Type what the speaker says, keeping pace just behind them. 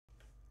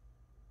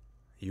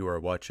You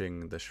are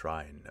watching The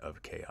Shrine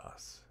of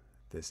Chaos.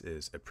 This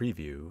is a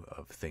preview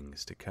of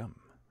things to come.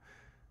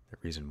 The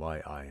reason why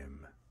I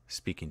am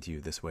speaking to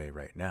you this way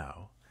right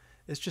now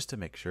is just to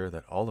make sure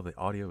that all of the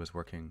audio is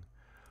working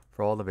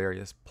for all the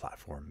various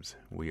platforms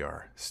we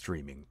are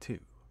streaming to.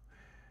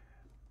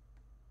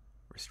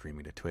 We're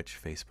streaming to Twitch,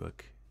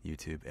 Facebook,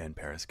 YouTube, and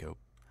Periscope.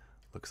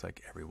 Looks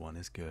like everyone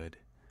is good.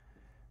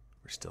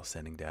 We're still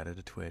sending data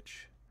to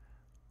Twitch.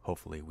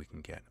 Hopefully we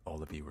can get all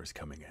the viewers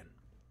coming in.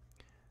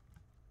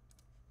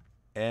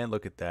 And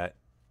look at that.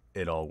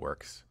 It all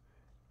works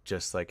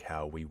just like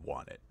how we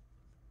want it.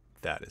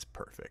 That is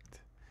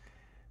perfect.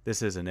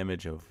 This is an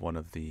image of one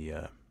of the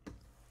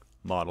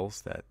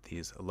models that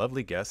these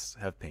lovely guests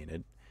have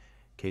painted. In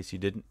case you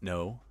didn't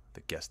know,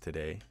 the guests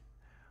today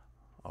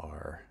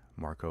are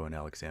Marco and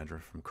Alexandra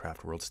from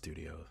Craftworld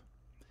Studios.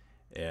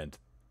 And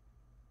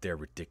they're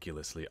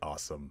ridiculously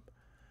awesome.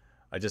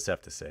 I just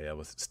have to say, I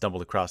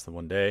stumbled across them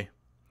one day,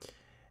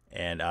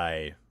 and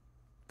I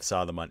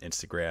saw them on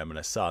Instagram, and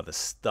I saw the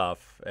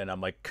stuff, and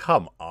I'm like,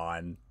 come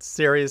on,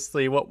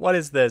 seriously, what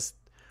is this?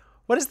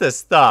 What is this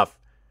stuff?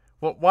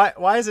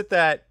 Why is it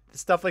that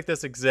stuff like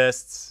this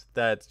exists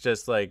that's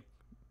just like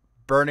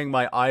burning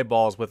my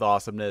eyeballs with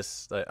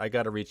awesomeness? I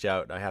got to reach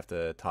out. I have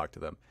to talk to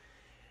them.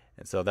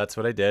 And so that's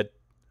what I did.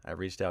 I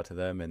reached out to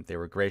them, and they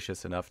were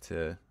gracious enough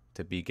to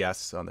be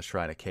guests on the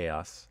Shrine of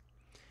Chaos.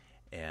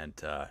 And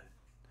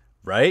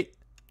right,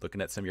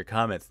 looking at some of your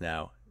comments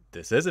now,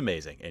 this is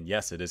amazing. And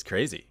yes, it is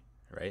crazy.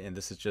 Right, and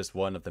this is just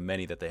one of the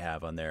many that they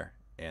have on there,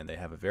 and they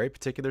have a very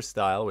particular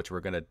style, which we're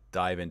going to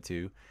dive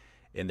into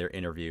in their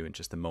interview in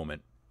just a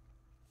moment.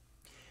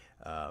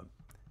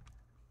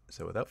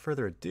 So without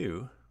further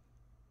ado,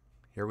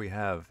 here we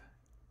have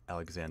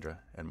Alexandra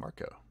and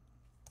Marco.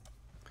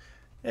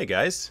 Hey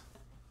guys.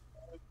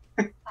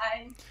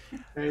 Hi.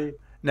 Hey,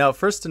 Now,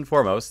 first and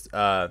foremost,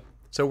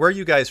 so where are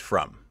you guys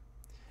from?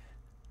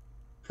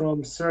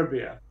 from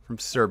Serbia. From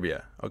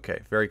Serbia. Okay,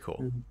 very cool.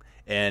 Mhm.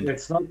 And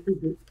It's not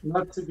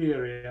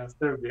Siberia,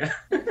 Serbia.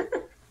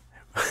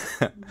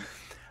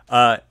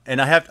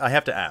 and I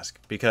have to ask,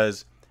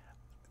 because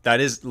that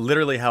is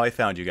literally how I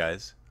found you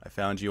guys. I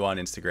found you on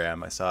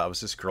Instagram. I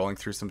was just scrolling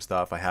through some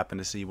stuff. I happened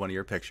to see one of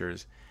your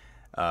pictures,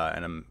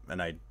 and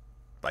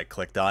I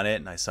clicked on it,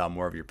 and I saw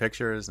more of your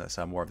pictures, and I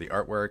saw more of the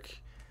artwork.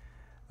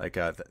 Like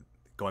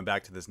going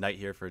back to this night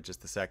here for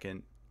just a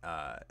second.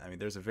 I mean,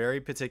 there's a very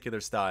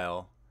particular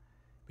style,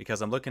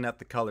 because I'm looking at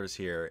the colors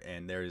here,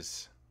 and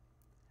there's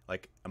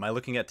like, am I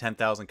looking at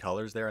 10,000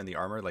 colors there in the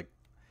armor? Like,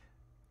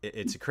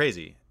 it's a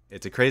crazy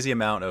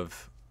amount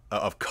of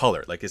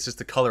color. Like, it's just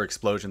the color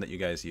explosion that you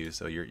guys use.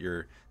 So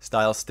your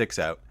style sticks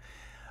out.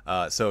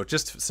 So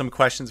just some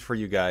questions for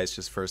you guys,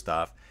 just first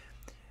off,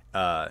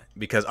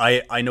 because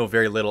I know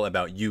very little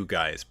about you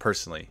guys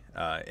personally.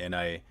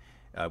 And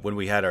when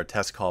we had our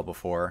test call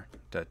before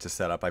to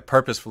set up, I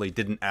purposefully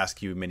didn't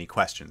ask you many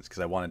questions because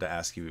I wanted to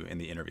ask you in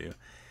the interview.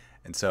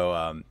 And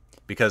so,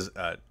 because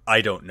I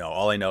don't know.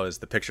 All I know is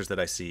the pictures that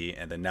I see,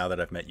 and then now that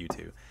I've met you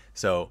two.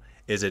 So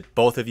is it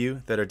both of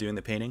you that are doing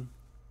the painting?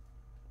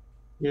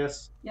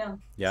 Yes. Yeah.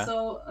 Yeah?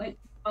 So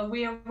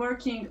we are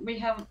working. We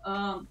have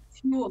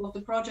few of the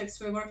projects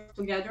we work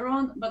together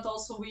on, but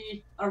also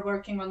we are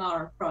working on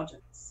our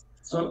projects.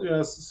 So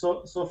yes.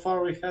 So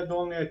far we had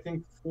only, I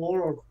think,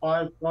 4 or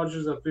 5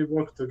 projects that we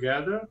worked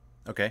together,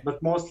 Okay. but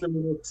mostly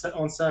we work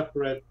on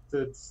separate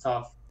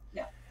stuff.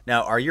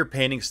 Now, are your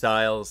painting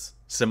styles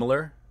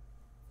similar?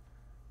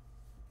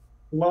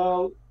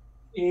 Well,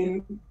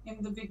 in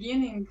In the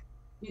beginning,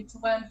 it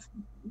went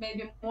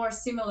maybe more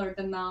similar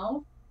than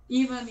now,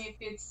 even if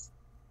it's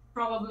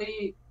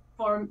probably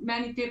for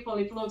many people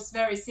it looks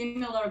very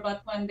similar,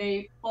 but when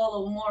they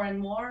follow more and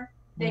more,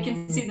 they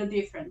can see the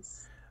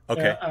difference.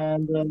 Okay.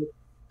 and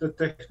the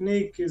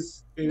technique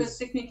is The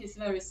technique is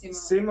very similar.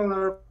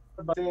 similar,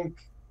 but I think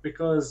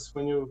because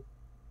when you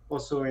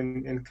also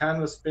in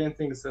canvas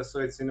paintings, so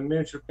it's in a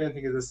miniature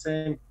painting is the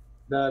same,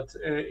 that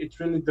it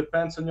really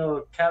depends on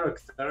your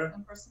character,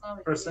 And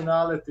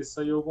personality.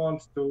 So you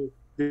want to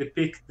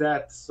depict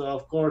that. So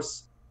of course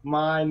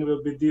mine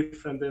will be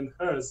different than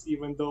hers,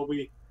 even though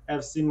we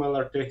have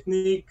similar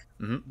technique.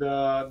 Mm-hmm.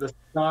 The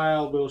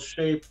style will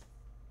shape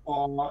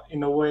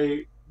in a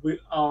way with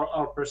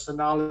our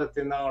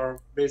personality and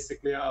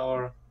basically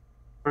our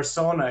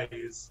persona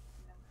is.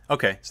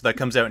 Okay, so that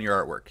comes out in your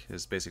artwork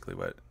is basically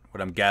what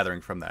I'm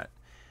gathering from that.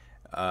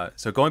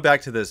 So going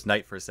back to this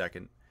night for a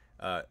second,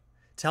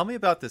 tell me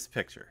about this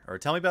picture, or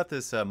tell me about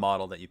this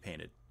model that you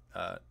painted.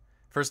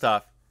 First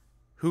off,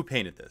 who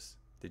painted this?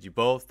 Did you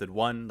both? Did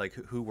one? Like,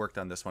 who worked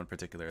on this one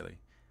particularly?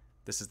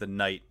 This is the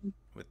knight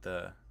with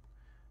the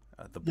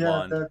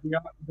blonde.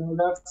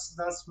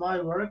 That's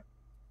my work.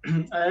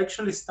 I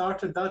actually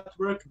started that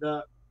work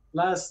the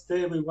last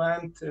day we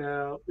went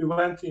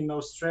in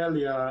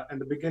Australia in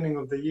the beginning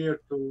of the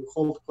year to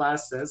hold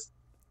classes,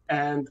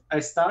 and I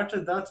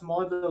started that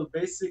model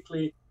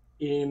basically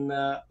in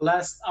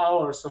last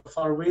hours of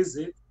our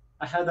visit.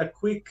 I had a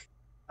quick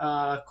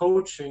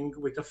coaching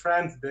with a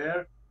friend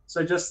there,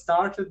 so I just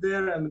started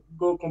there and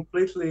go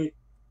completely,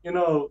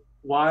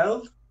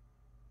 wild.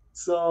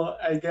 So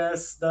I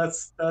guess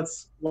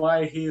that's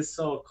why he is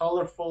so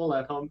colorful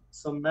and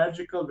so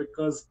magical,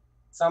 because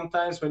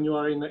sometimes when you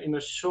are in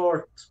a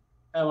short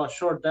have a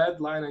short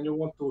deadline and you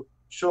want to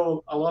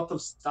show a lot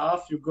of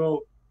stuff, you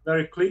go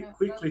very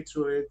quickly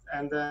through it,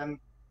 and then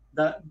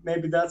that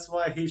maybe that's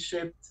why he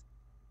shaped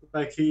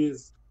like he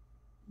is.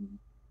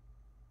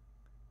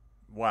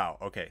 Wow.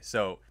 Okay.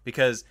 So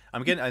because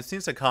I've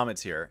seen some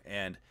comments here,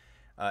 and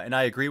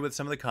I agree with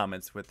some of the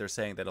comments. With they're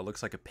saying that it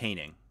looks like a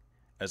painting,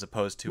 as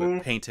opposed to a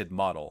painted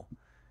model.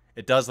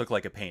 It does look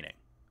like a painting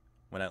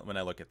when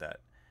I look at that,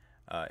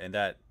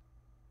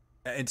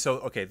 and so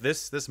okay,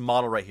 this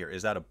model right here,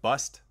 is that a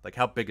bust? Like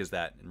how big is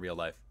that in real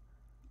life?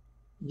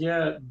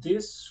 Yeah,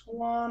 this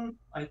one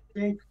I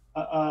think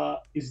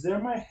is there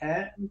my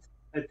hand?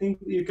 I think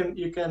you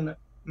can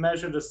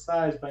measure the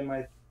size by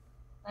my.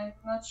 I'm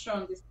not sure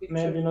on this picture.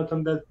 Maybe not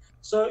on that.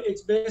 So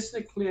it's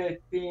basically, I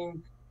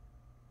think,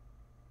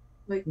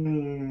 like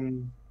less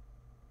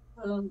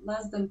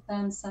than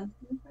 10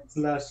 centimeters.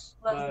 Less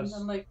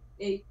than like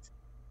 8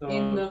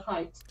 in the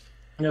height.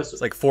 Yes,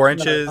 it's like 4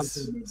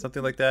 inches,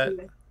 something like that.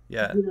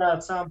 Yeah. Yeah,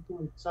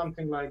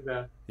 something like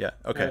that. Yeah.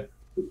 Okay.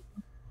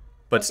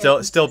 But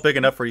still big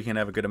enough where you can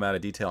have a good amount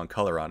of detail and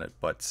color on it,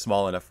 but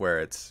small enough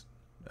where it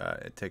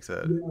takes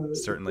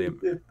certainly a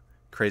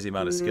crazy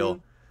amount of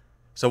skill.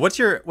 So what's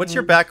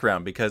your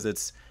background?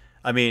 Because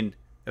I mean,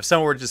 if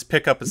someone were to just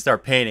pick up and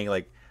start painting,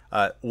 like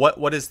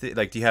what is the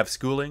like? Do you have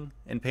schooling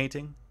in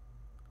painting?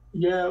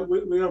 Yeah,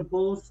 we are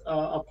both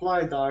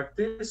applied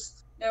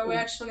artists. Yeah, we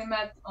actually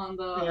met on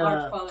the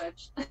art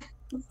college.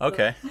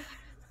 Okay.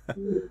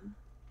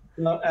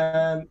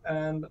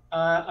 And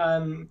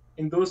I'm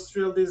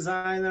industrial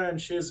designer and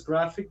she's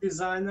graphic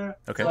designer.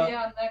 Okay. So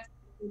yeah, next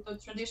to the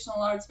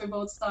traditional arts, we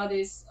both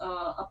studies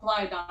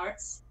applied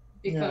arts,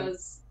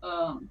 because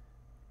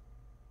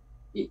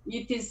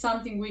it is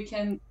something we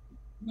can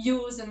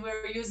use, and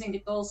we're using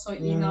it also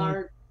in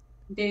our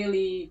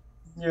daily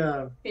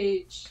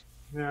page.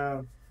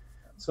 Yeah.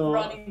 So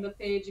running the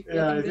page,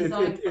 getting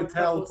design it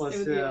helps us.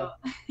 Studio.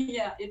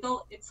 Yeah,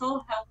 it's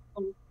all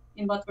helpful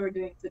in what we're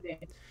doing today.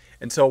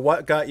 And so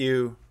what got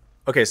you?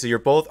 Okay, so you're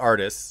both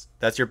artists.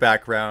 That's your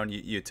background.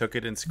 You took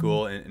it in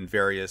school in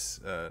various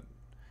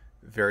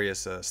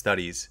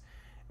studies,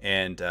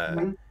 and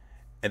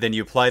then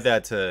you applied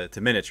that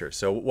to miniatures.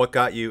 So what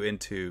got you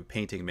into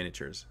painting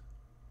miniatures?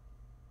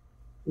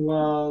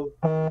 Well,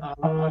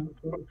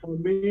 for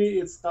me,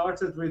 it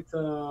started with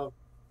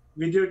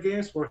video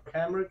games,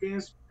 Warhammer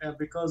games,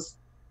 because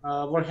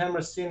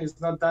Warhammer scene is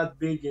not that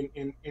big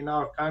in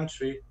our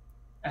country.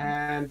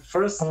 And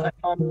first, I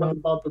found out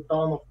about the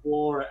Dawn of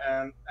War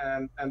and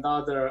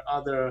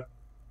other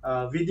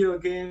video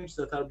games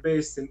that are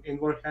based in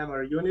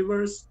Warhammer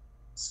universe.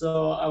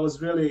 So I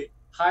was really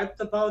hyped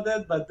about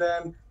that. But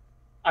then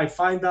I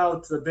find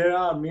out that there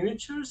are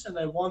miniatures, and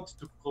I wanted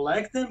to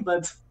collect them,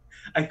 but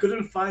I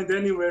couldn't find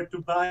anywhere to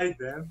buy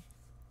them.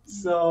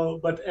 So,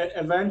 but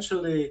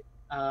eventually,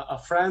 a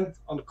friend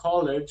on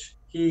college,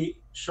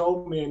 he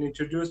showed me and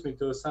introduced me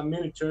to some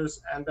miniatures,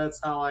 and that's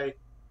how I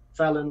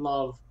fell in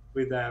love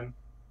with them.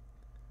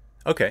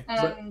 Okay.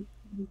 And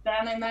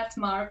then I met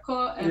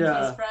Marco and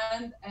his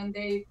friend, and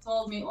they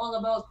told me all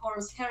about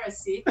Horus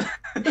Heresy.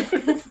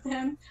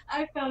 Then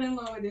I fell in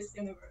love with this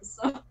universe.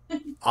 So.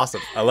 Awesome.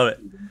 I love it.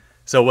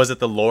 So was it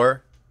the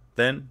lore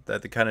then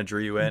that kind of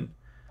drew you in?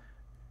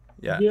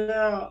 Yeah.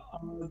 Yeah. I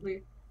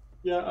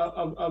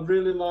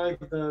really like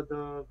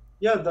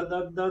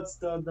that's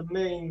the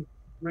main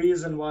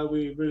reason why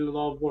we really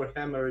love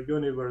Warhammer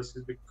universe,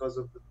 is because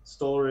of the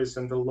stories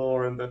and the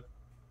lore and the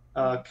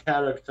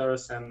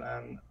characters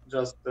and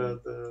just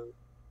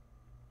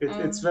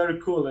it's very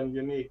cool and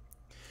unique.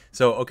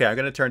 So okay, I'm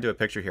gonna turn to a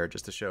picture here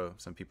just to show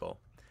some people.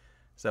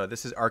 So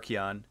this is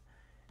Archeon,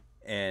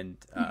 and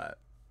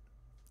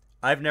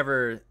I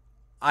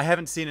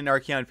haven't seen an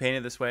Archeon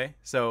painted this way.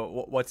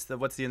 So what's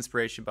the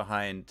inspiration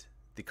behind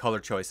the color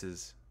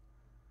choices?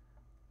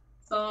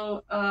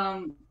 So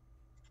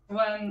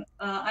when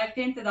I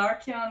painted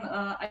Archeon,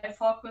 I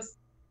focused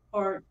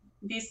for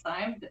this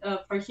time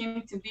for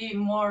him to be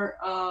more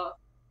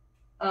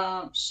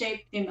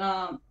shaped in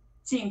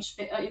Slanesh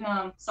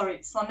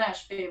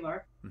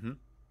favor. Mm-hmm.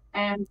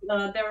 And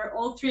there were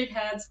all 3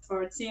 heads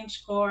for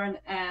Tzeentch, Khorne,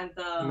 and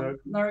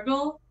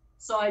Nurgle.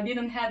 So I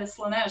didn't have a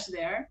Slanesh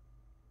there.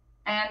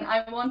 And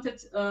I wanted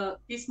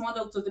this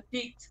model to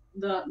depict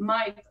the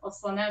might of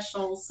Slanesh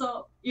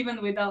also,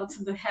 even without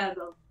the head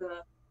of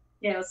the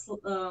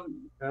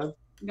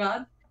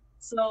god.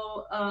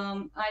 So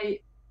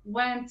I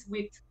went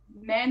with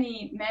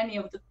many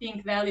of the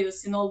pink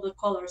values in all the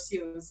colors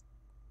used.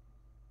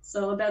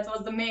 So that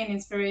was the main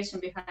inspiration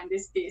behind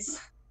this piece.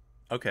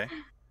 Okay,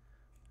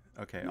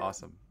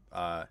 awesome.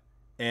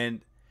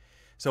 And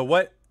so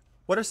what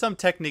are some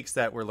techniques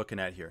that we're looking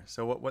at here?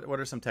 So what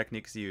are some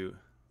techniques you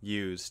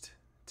used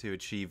to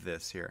achieve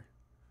this here?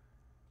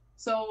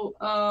 So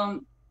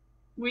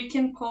we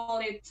can call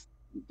it,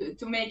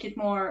 to make it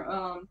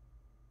more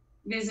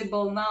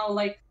visible now,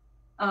 like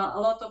a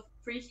lot of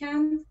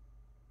freehand.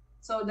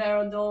 So there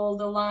are all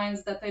the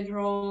lines that I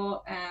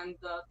draw and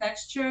the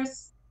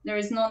textures. There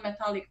is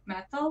non-metallic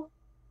metal.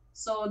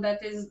 So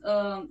that is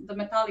the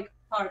metallic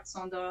parts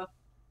on the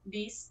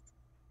beast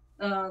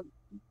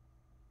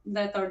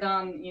that are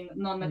done in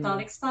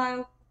non-metallic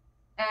style.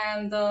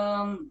 And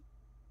the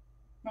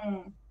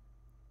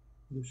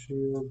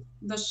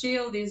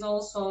shield is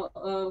also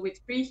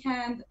with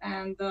freehand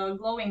and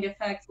glowing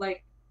effect,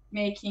 like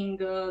making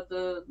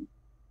the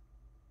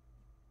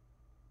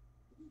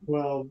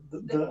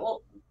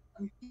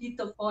heat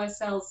of oil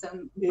cells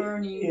and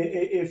burning.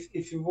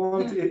 If you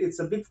want, it's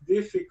a bit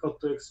difficult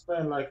to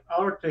explain. Like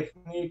our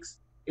techniques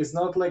is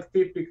not like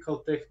typical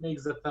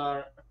techniques that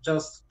are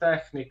just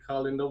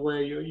technical in the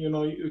way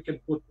you can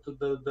put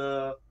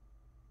the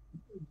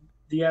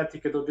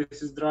etiquette of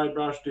this is dry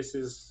brush, this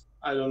is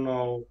I don't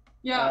know.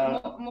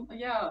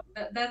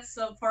 That's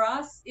for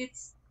us.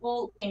 It's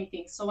all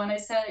painting. So when I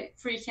say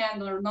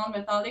freehand or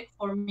non-metallic,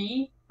 for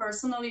me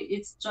personally,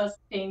 it's just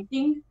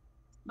painting.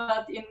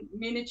 But in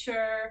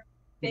miniature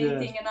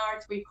painting and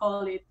art, we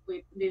call it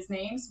with these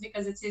names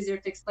because it's easier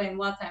to explain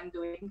what I'm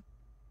doing.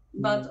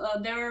 But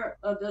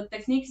the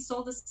technique is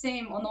all the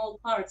same on all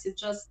parts.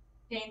 It's just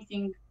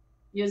painting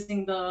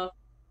using the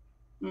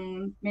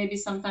maybe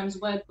sometimes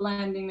wet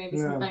blending, maybe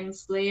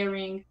sometimes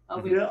layering.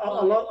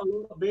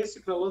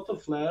 Basically a lot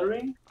of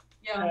layering.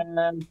 Yeah.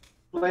 And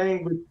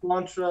playing with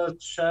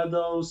contrast,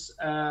 shadows,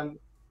 and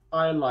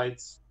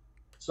highlights.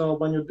 So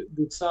when you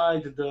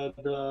decide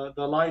the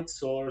light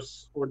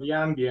source or the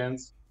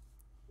ambience,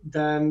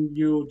 then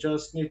you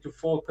just need to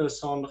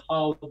focus on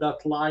how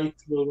that light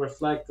will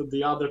reflect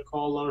the other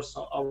colors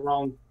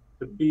around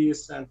the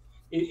piece. And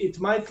it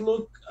might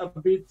look a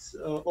bit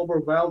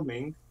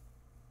overwhelming,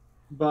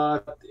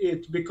 but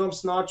it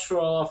becomes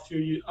natural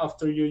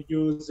after you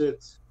use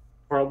it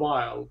for a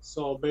while.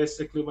 So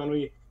basically, when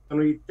we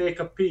take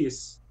a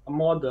piece, a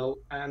model,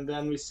 and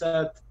then we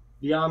set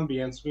the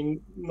ambience, we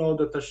know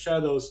that the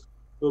shadows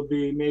will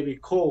be maybe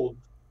cold,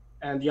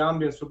 and the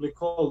ambience will be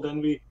cold. Then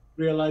we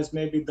realize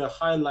maybe the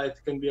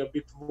highlight can be a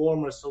bit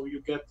warmer, so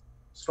you get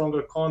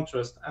stronger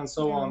contrast, and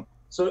so on.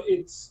 So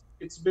it's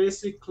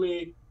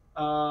basically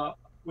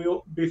we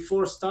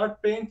before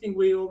start painting,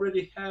 we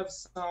already have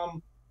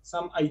some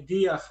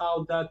idea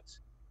how that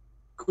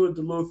could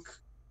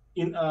look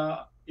in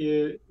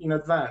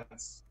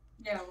advance.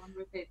 Yeah, when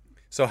we're painting.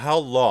 So how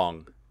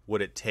long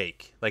would it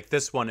take? Like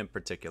this one in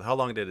particular, how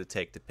long did it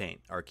take to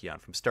paint Archeon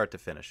from start to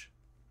finish?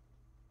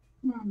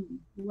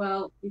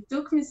 Well, it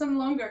took me some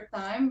longer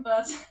time,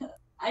 but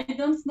I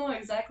don't know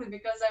exactly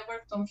because I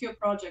worked on few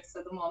projects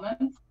at the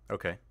moment.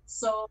 Okay.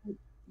 So,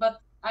 but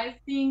I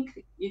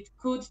think it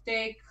could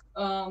take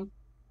a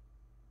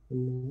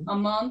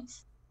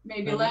month,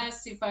 maybe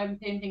less if I'm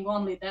painting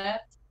only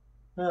that.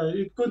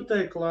 It could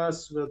take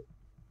less, but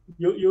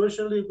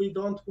usually we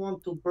don't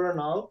want to burn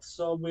out.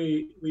 So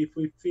if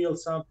we feel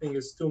something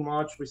is too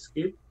much, we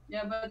skip.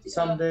 Yeah, but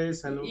some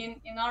days and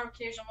in our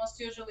occasion, most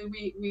usually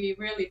we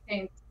really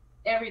paint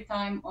every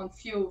time on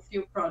few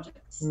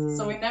projects.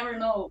 So we never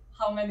know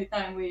how many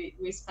time we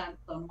spent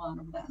on one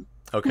of them.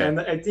 Okay. And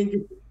I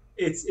think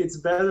it's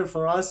better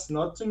for us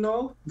not to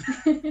know.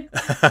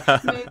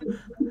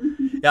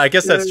 Yeah, I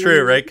guess that's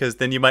true, right? Because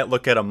then you might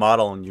look at a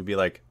model and you'd be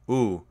like,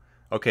 ooh,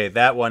 okay,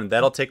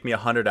 that'll take me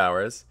 100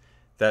 hours.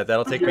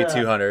 That'll take me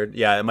 200.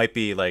 Yeah, it might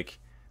be like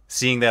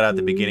seeing that at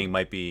the beginning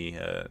might be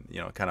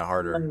kind of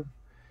harder.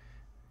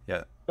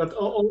 Yeah. But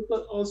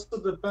also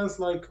depends,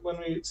 like when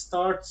we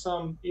start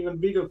some even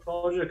bigger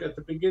project at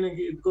the beginning,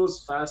 it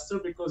goes faster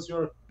because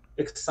you're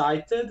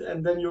excited,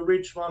 and then you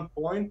reach one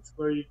point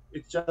where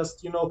it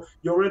just you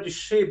already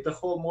shaped the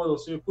whole model,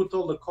 so you put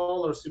all the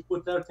colors, you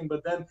put everything,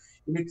 but then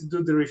you need to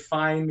do the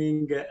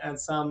refining and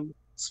some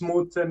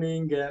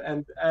smoothening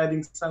and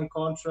adding some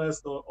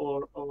contrast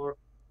or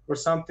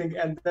something,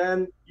 and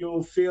then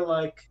you feel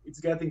like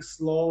it's getting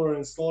slower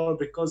and slower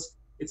because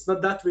it's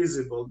not that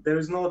visible. There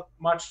is not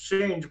much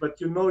change,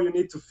 but you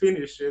need to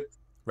finish it.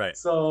 Right.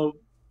 So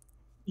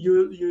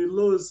you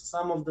lose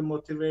some of the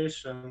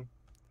motivation.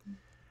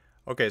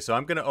 Okay, so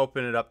I'm going to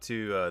open it up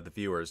to the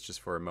viewers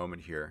just for a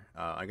moment here.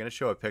 I'm going to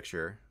show a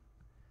picture.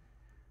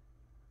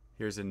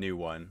 Here's a new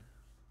one.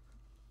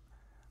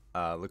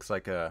 Looks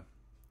like a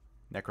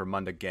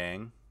Necromunda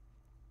gang.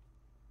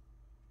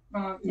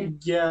 Okay.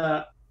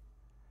 Yeah.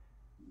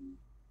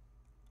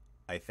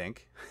 I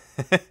think.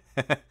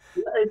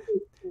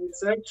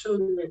 It's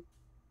actually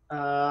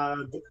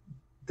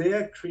they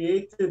are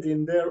created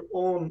in their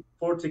own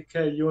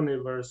 40k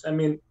universe. I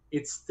mean,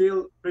 it's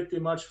still pretty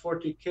much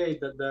 40k,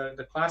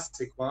 the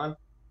classic one,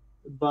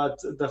 but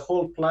the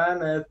whole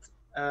planet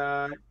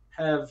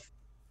have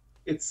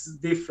its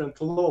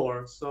different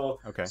lore. So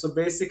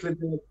basically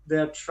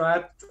they're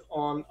trapped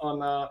on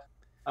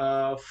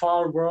a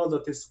far world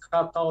that is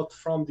cut out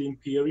from the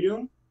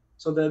Imperium,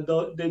 so that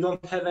they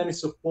don't have any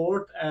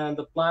support, and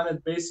the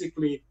planet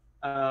basically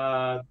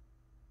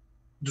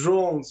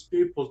drones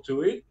people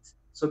to it,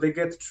 so they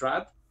get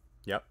trapped.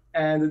 Yep.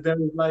 And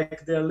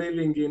they're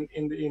living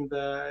in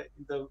the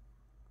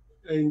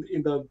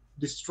in the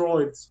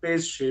destroyed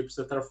spaceships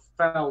that are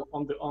fell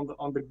on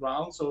the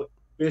ground. So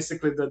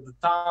basically, the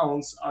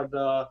towns are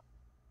the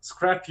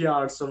scrap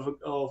yards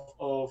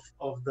of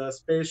the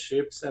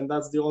spaceships, and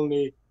that's the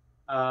only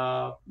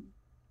uh,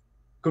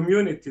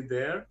 community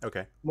there.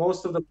 Okay.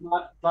 Most of the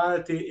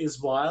planet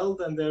is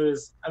wild, and there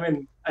is. I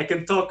mean, I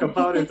can talk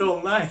about it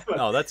all night.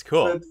 Oh, that's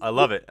cool. But I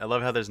love it. I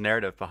love how there's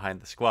narrative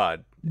behind the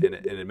squad, and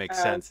it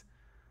makes sense.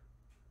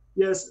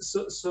 yes,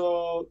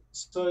 so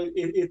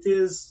it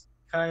is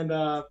kind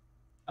of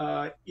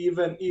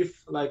even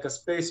if like a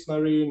space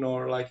marine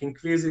or like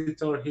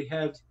inquisitor, he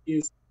had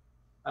his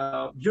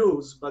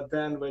views, but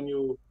then when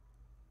you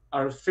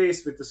are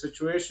faced with the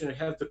situation, you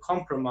have to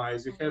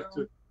compromise. You have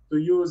to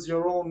use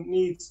your own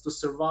needs to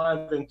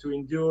survive and to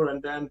endure,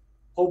 and then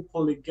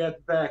hopefully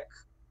get back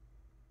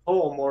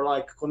home or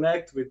like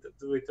connect with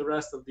the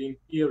rest of the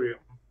Imperium.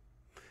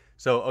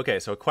 So, okay,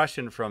 so a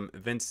question from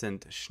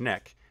Vincent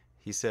Schneck.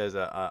 He says,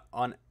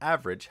 on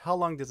average, how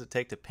long does it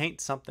take to paint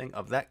something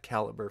of that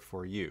caliber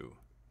for you?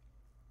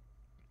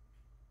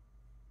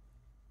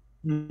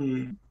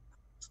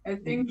 I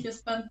think you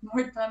spent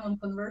more time on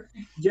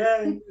converting.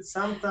 Yeah,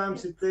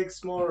 sometimes it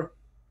takes more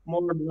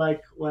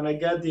like when I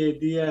get the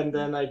idea and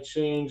then I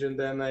change and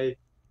then I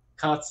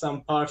cut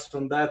some parts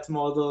from that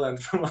model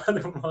and from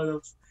other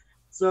models.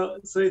 So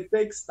it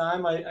takes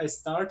time. I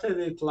started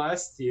it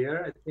last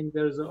year. I think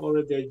there's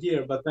already a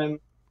year, but I'm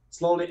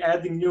slowly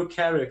adding new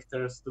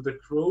characters to the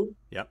crew.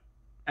 Yep.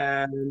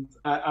 And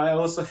I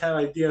also have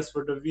ideas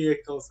for the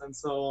vehicles and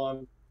so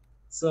on.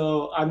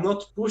 So I'm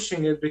not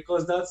pushing it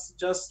because that's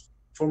just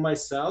for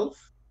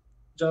myself,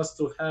 just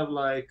to have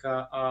like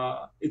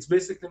it's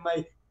basically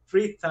my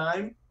free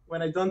time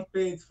when I don't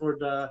paint for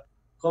the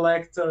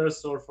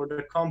collectors or for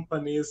the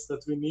companies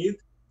that we need.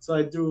 So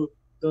I do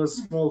those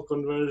small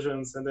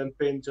conversions and then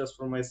paint just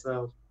for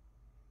myself.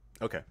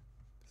 Okay,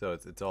 so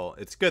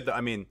it's good.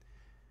 I mean,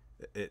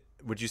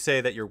 would you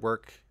say that your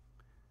work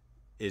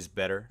is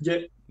better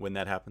when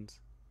that happens?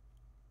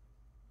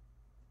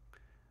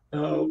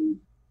 Or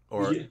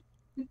yeah.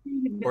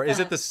 Or is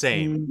it the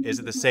same? Is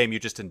it the same? You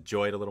just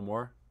enjoy it a little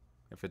more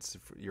if it's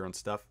your own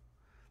stuff.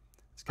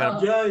 It's kind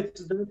of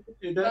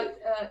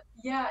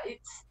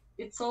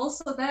it's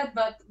also that,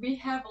 but we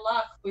have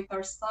luck with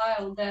our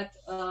style that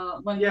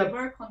when we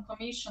work on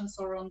commissions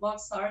or on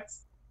box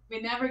arts,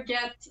 we never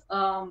get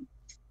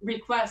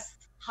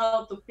requests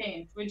how to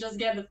paint. We just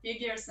get the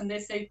figures and they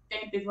say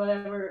paint it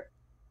whatever.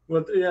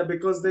 But yeah,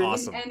 because they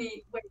awesome.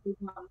 Any way they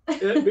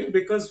want.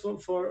 Because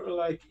for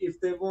like if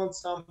they want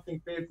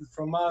something painted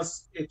from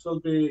us, it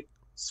will be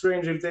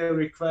strange if they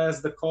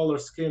request the color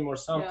scheme or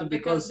something,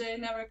 because they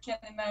never can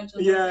imagine.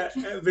 Yeah,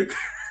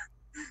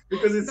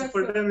 because it's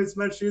for them it's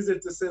much easier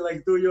to say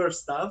like do your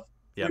stuff.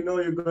 Yep. We know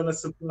you're gonna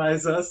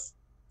surprise us,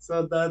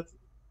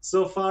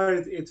 so far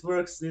it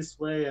works this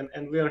way,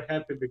 and we are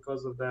happy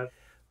because of that.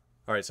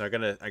 All right, so I'm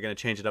gonna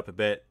change it up a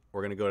bit.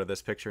 We're gonna go to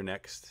this picture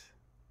next.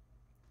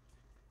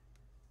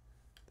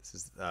 This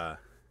is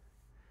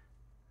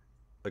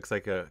looks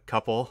like a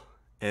couple,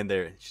 and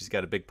she's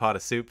got a big pot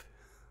of soup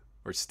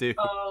or stew.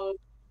 Oh,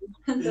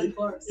 the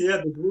dwarves. Yeah,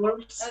 the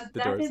dwarves.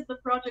 That is the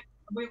project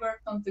we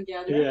worked on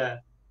together. Yeah.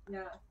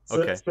 Yeah.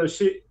 Okay. So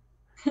she.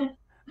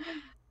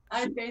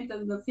 I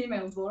painted the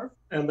female dwarf.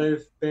 And I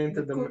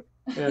painted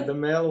the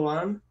male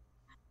one,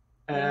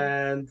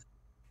 and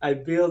I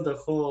built the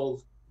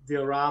whole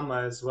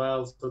diorama as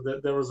well. So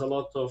there was a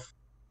lot of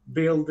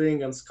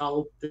building and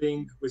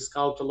sculpting. We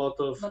sculpt a lot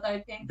of. But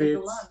I painted bits.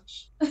 the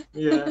lunch.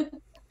 Yeah.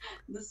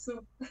 The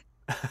soup.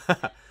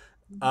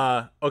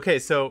 Okay,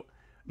 so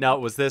now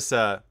was this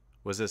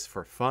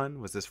for fun?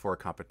 Was this for a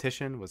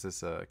competition? Was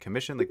this a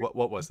commission? Like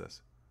what was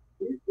this?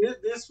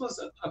 This was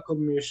a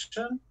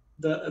commission.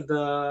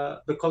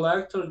 The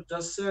collector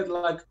just said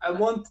like I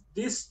want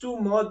these two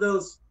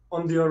models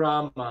on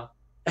diorama,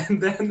 and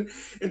then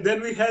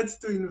we had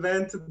to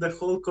invent the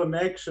whole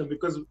connection,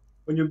 because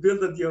when you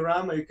build a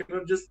diorama you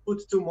cannot just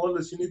put two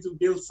models. You need to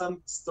build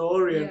some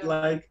story and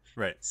like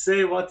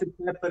say what is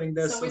happening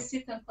there. So we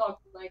sit and talk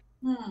like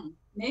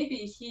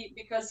maybe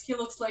because he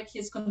looks like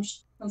he's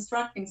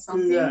constructing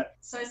something. Yeah.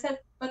 So I said,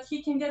 but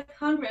he can get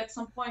hungry at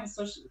some point,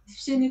 so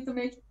she need to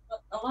make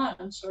a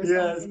lunch or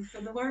something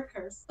for the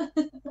workers.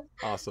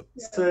 Awesome.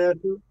 Yeah.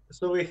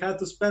 So we had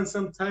to spend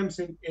some time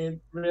in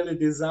really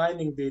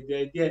designing the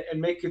idea and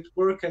make it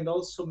work, and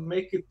also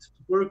make it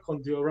work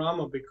on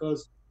diorama,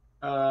 because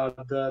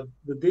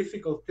the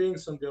difficult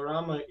things on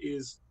diorama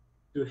is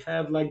to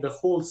have like the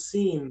whole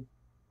scene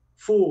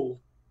full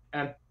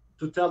and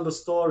to tell the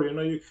story. You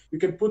know, you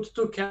can put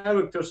two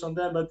characters on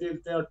them, but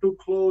if they are too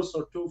close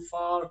or too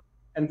far,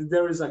 and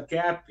there is a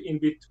gap in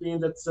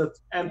between, that's an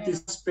empty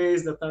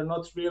space that are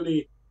not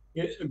really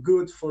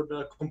good for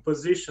the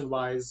composition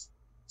wise.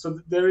 So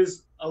there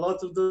is a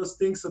lot of those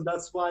things. So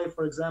that's why,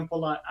 for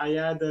example, I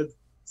added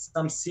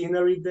some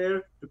scenery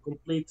there to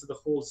complete the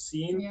whole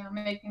scene. Yeah,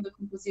 making the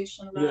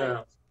composition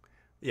right.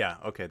 Yeah.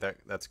 Okay,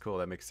 that's cool.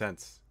 That makes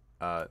sense.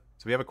 So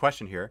we have a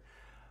question here.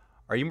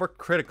 Are you more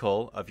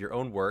critical of your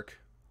own work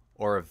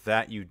or of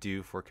that you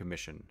do for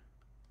commission?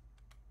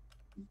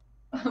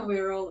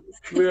 We're always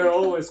We're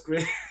always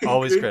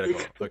Always critical.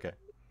 critical. Okay.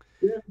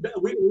 Yeah,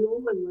 we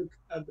always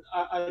like.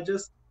 I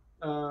just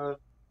I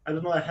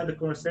don't know. I had a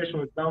conversation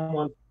with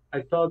someone.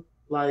 I thought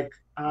like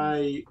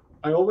I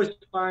always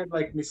find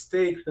like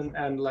mistakes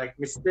and like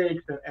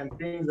mistakes and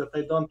things that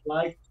I don't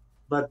like.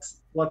 But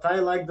what I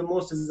like the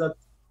most is that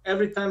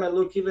every time I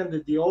look,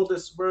 even the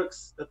oldest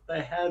works that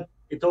I had,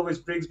 it always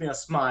brings me a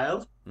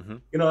smile. Mm-hmm.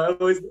 You know, I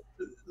always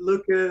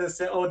look at it and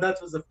say, "Oh,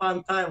 that was a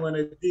fun time when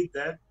I did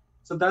that."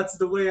 So that's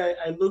the way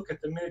I look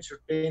at the miniature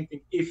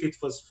painting. If it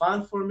was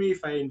fun for me,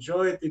 if I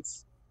enjoy it,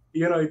 it's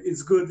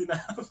it's good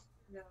enough.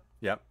 yeah.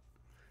 Yep.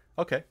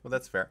 Okay. Well,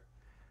 that's fair.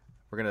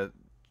 We're gonna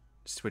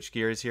switch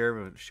gears here.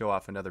 We'll show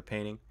off another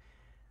painting,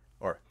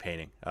 or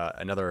painting,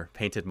 another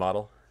painted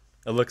model.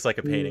 It looks like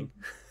a painting.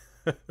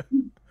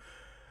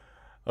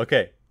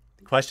 Okay.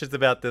 Questions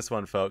about this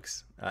one,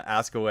 folks?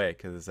 Ask away,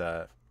 because.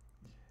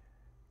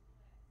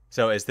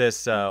 So is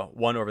this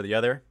one over the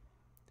other?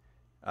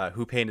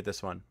 Who painted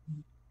this one?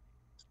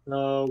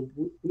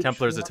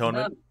 Templar's One?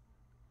 Atonement.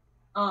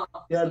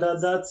 Yeah,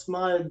 that's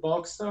my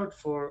box art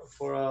for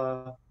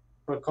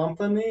a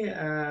company,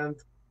 and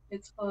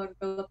It's for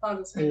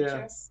Galapagos yeah,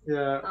 miniatures.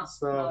 yeah.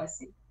 Now I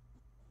see.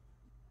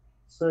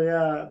 So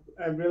yeah,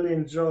 I really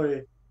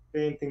enjoy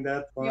painting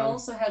that one. You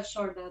also had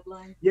short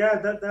deadline.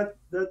 Yeah,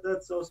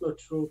 that's also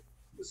true.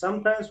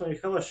 Sometimes when you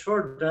have a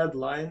short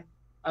deadline,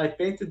 I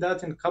painted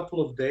that in a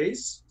couple of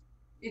days.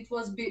 It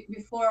was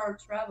before our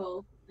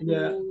travel.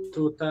 Yeah,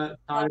 to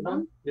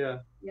Taiwan. Yeah.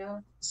 Yeah.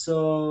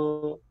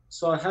 So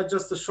I had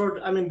just a short.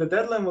 I mean, the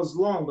deadline was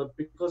long, but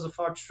because of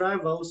our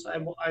travels,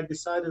 I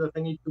decided that I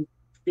need to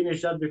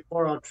finish that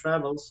before our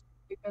travels.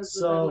 Because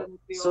So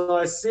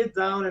I sit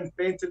down and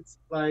painted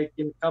like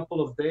in a couple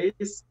of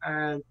days,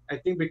 and I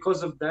think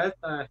because of that,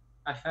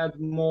 I had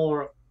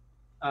more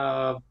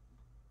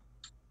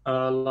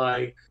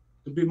like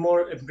to be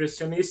more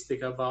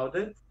impressionistic about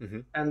it,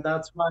 and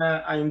that's why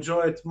I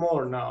enjoy it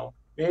more now.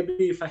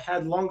 Maybe if I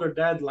had longer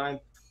deadline,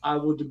 I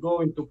would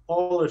go into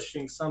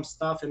polishing some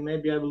stuff, and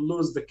maybe I will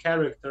lose the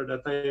character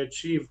that I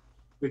achieved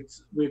with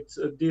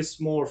these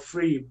more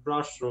free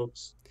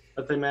brushstrokes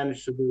that I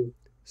managed to do.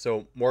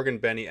 So Morgan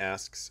Benny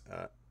asks,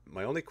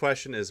 my only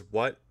question is,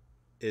 what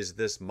is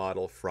this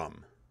model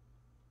from?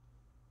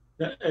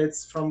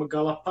 It's from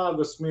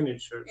Galapagos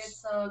Miniatures.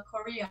 It's a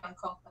Korean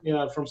company.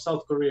 Yeah, from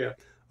South Korea.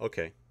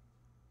 Okay.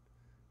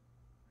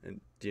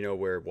 And do you know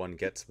where one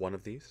gets one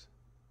of these?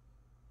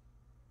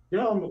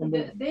 Yeah, on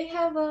They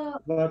have a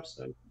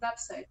website.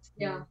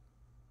 Yeah.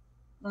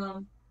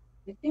 I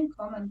think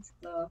comment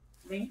the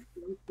link.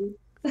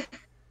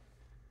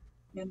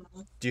 You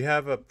know. Do you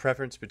have a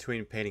preference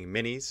between painting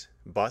minis,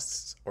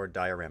 busts, or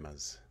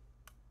dioramas?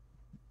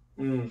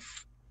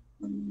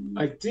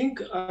 I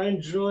think I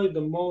enjoy the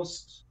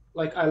most,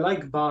 like I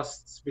like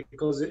busts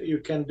because you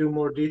can do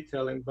more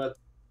detailing, but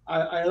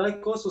I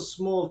like also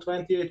small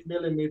 28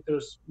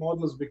 millimeters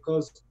models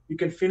because you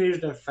can finish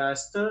them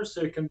faster,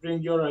 so you can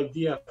bring your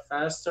idea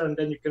faster and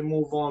then you can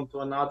move on to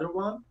another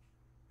one,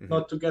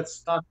 not to get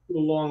stuck too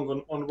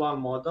long on one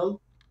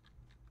model.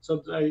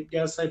 So I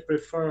guess I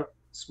prefer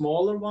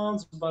smaller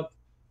ones, but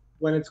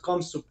when it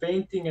comes to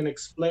painting and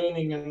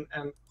explaining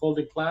and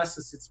holding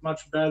classes, it's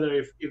much better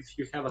if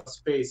you have a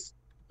space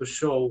to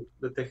show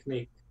the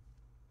technique.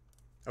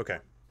 Okay.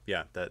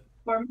 Yeah, that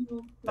for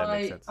me,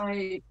 makes sense.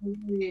 I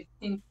really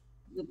think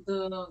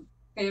the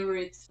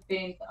favorite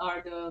paint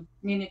are the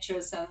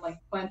miniatures, and like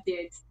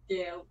 28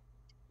 scale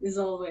is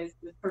always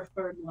the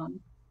preferred one.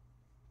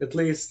 At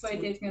least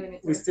 28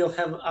 millimeters. We still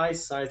have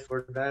eyesight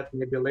for that.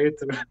 Maybe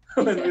later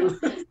when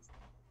we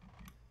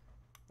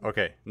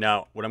Okay,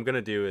 now what I'm going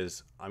to do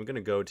is I'm going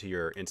to go to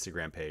your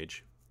Instagram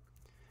page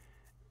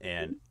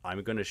and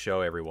I'm going to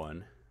show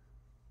everyone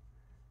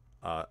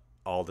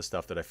all the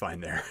stuff that I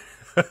find there.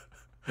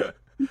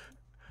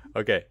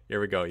 Okay, here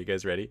we go. You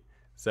guys ready?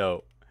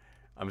 So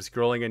I'm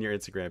scrolling on your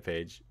Instagram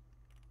page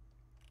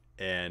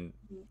and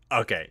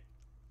okay,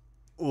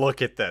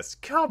 look at this.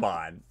 Come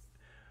on.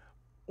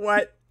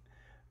 What?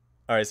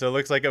 All right, so it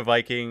looks like a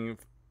Viking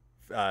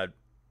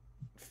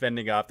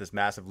fending off this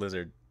massive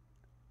lizard.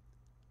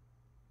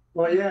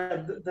 Well,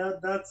 yeah,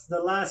 that's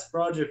the last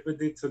project we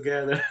did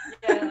together.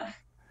 Yeah.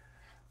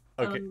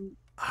 Okay.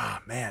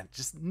 Man,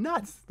 just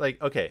nuts.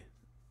 Like, okay,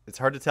 it's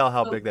hard to tell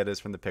how big that is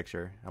from the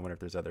picture. I wonder if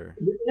there's other.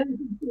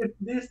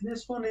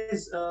 This one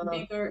is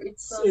bigger.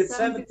 It's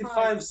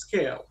 75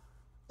 scale.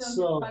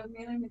 75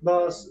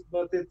 millimeters.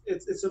 But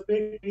it's a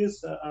big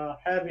piece, a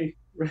heavy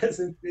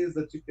resin piece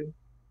that you can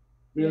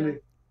really.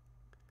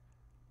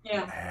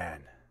 Yeah.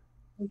 Man,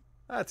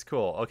 that's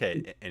cool.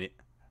 Okay, and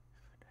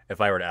if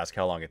I were to ask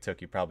how long it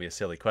took you, probably a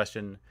silly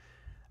question.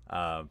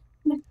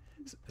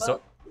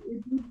 So.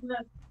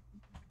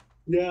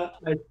 Yeah,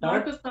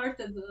 Marco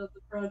started the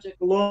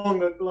project a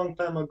long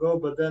time ago,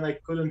 but then I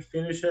couldn't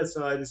finish it,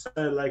 so I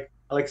decided, like,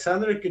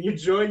 Alexander, can you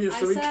join us?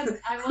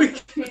 I want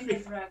to paint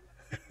this dragon.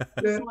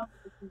 Yeah.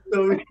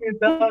 So we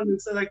sit down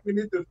and said, like, we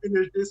need to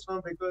finish this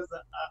one because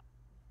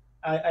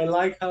I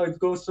like how it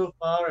goes so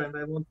far, and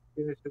I want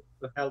to finish it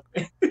to help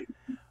me.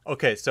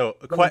 Okay, so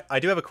I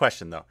do have a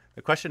question though.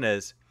 The question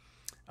is,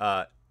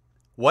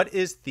 what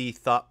is the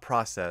thought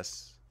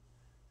process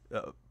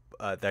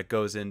that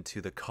goes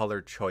into the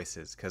color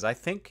choices? Because I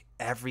think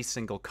every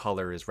single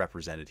color is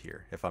represented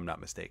here, if I'm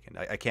not mistaken.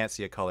 I can't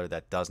see a color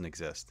that doesn't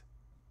exist.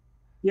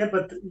 Yeah,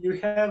 but you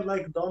have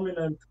like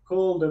dominant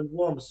cold and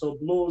warm, so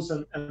blues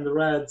and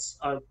reds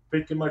are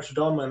pretty much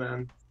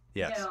dominant.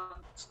 Yes. Yeah.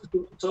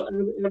 So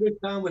every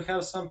time we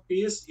have some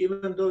piece,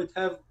 even though it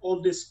have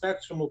all this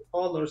spectrum of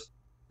colors,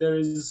 there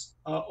is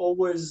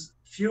always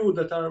few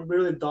that are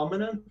really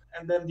dominant,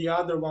 and then the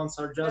other ones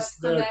are That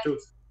just there connect to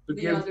the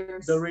give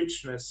others. the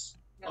richness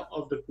Yeah.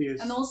 of the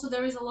piece. And also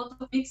there is a lot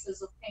of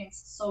mixes of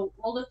paints. So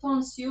all the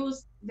tones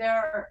used,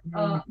 they're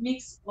a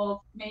mix of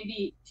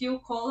maybe few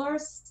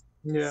colors.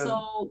 Yeah.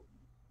 So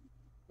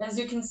as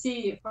you can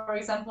see, for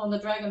example, on the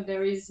dragon,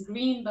 there is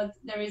green, but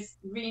there is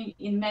green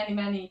in many,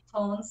 many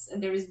tones,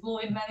 and there is blue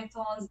in many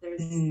tones, there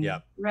is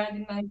red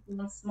in many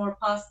tones, more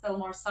pastel,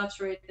 more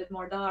saturated,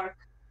 more dark,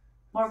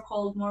 more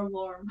cold, more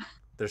warm.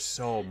 There's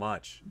so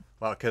much.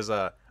 Well, because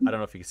I don't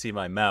know if you can see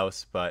my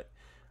mouse, but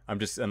I'm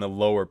just in the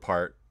lower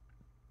part.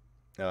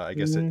 I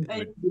guess it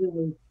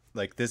would,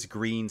 like this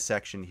green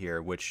section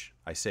here, which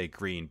I say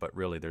green, but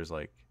really there's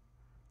like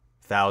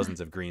thousands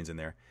of greens in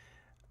there.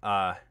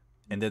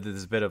 And then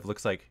there's a bit of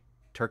looks like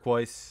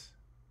turquoise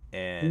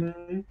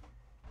and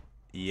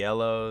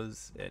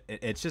yellows.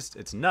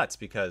 It's nuts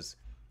because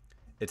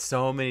it's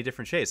so many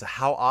different shades.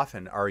 How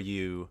often are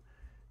you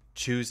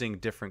choosing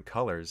different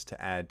colors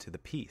to add to the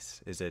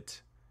piece? Is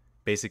it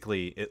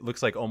basically, it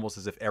looks like almost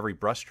as if every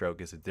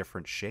brushstroke is a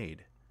different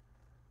shade.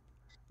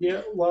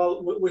 Yeah,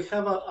 well, we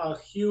have a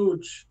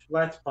huge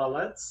wet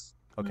palettes.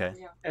 Okay.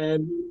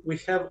 And we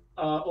have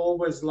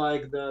always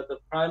like the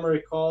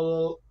primary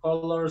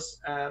colors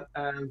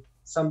and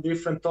some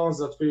different tones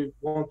that we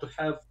want to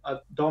have a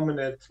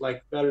dominant,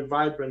 like very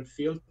vibrant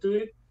feel to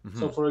it.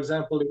 So for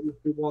example, if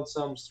we want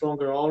some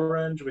stronger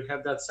orange, we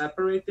have that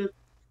separated.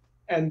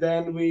 And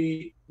then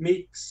we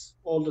mix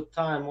all the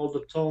time, all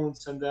the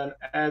tones, and then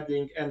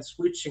adding and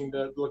switching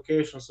the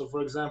location. So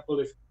for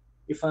example,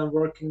 if I'm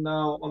working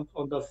now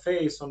on the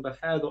face, on the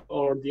head,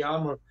 or the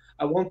armor,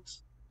 I won't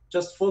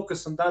just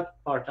focus on that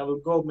part. I will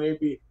go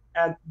maybe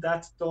add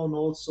that tone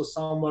also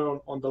somewhere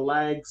on the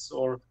legs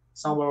or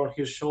somewhere on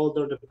his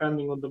shoulder,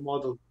 depending on the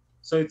model.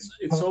 So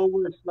it's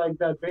always like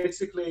that.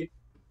 Basically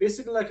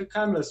like a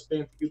canvas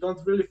paint. You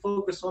don't really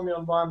focus only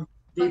on one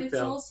detail. But it's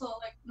also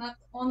like not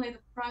only the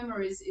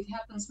primaries, it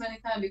happens many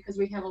times because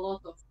we have a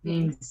lot of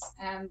paints.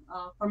 And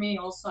for me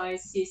also, I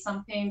see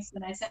some paints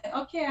and I say,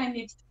 okay, I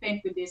need to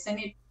paint with this.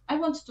 I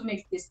want to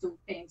mix these two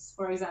paints.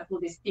 For example,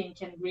 this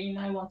pink and green.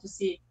 I want to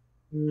see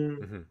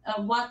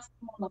what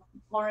kind of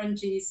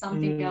orangey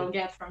something I'll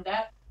get from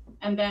that.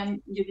 And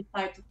then you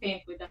decide to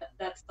paint with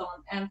that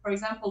tone. And for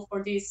example,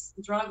 for this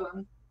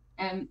dragon,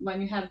 and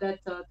when you have that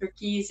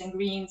turquoise and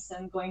greens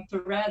and going to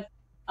red,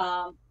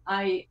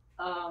 I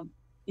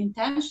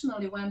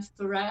intentionally went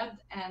to red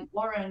and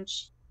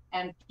orange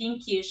and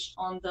pinkish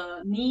on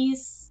the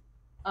knees,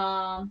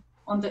 on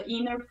the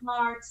inner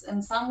parts,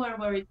 and somewhere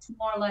where it's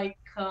more like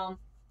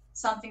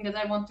something that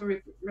I want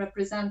to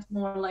represent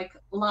more like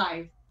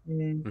live.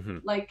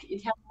 Like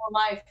it has more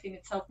life in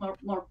itself,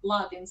 more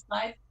blood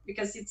inside,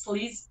 because it's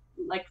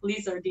like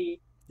lizardy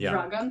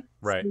dragon.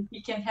 Right. So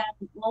he can have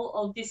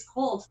all these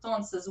cold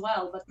tones as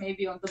well, but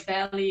maybe on the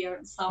belly or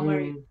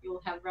somewhere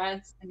you'll have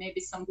reds and maybe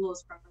some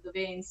blues from the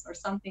veins or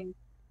something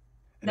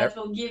that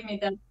will give me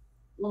that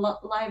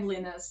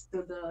liveliness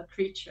to the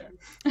creature.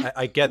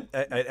 I get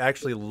it.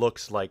 Actually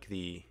looks like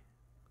the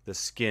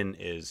skin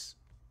is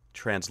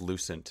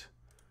translucent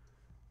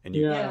and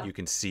you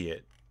can see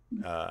it.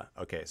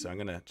 Okay, so I'm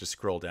gonna just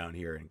scroll down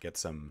here and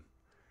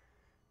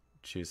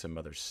choose some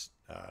others.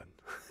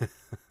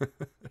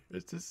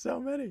 There's just so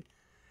many.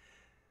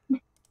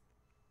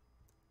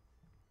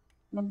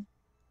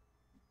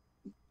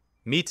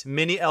 Meet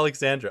Mini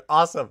Alexandra.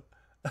 Awesome.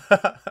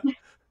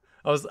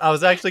 I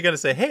was actually gonna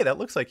say, hey, that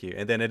looks like you,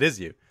 and then it is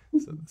you.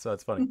 So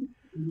that's funny.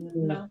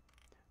 Yeah.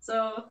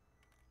 So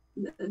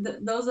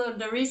those are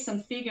the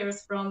recent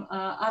figures from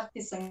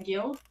Artisan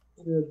Guild.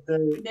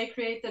 They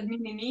created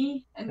Mini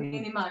Me and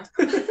Mini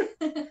Marco.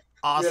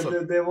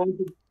 Awesome. Yeah,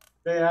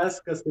 they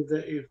ask us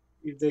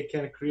if they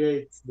can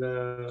create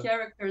the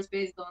characters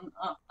based on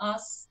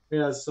us.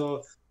 Yeah,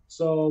 so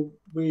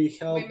we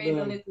help. We made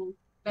a little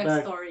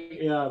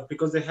backstory. Yeah,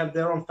 because they have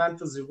their own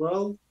fantasy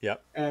world.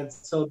 Yep. And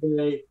so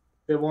they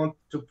want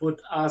to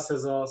put us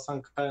as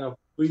some kind of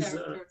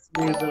wizards,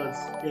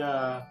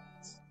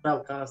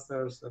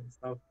 spellcasters and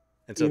stuff.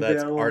 And so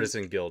that's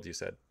Artisan Guild, you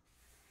said.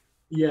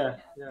 Yeah.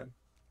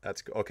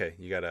 That's okay.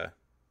 You have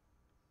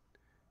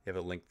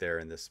a link there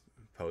in this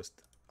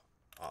post.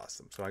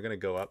 Awesome. So I'm gonna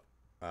go up.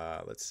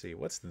 Let's see.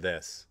 What's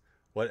this?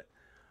 What?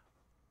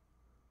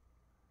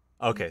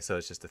 Okay, so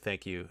it's just a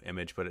thank you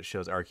image, but it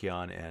shows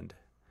Archeon and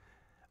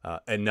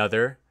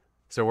another.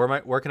 So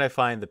where can I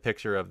find the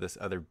picture of this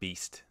other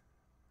beast?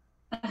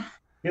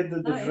 Yeah,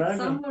 the dragon.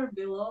 Somewhere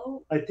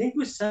below. I think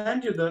we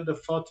sent you the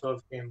photo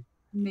of him.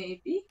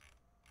 Maybe.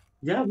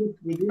 Yeah,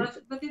 we did.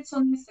 But it's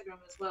on Instagram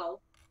as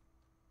well.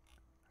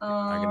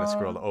 I'm gonna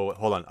scroll. Uh, Oh,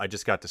 hold on. I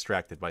just got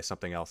distracted by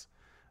something else.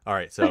 All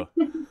right, so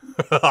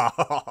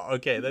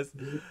okay, that's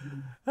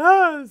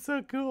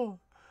so cool.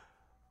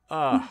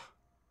 Ah,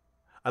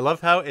 I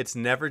love how it's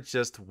never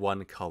just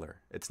one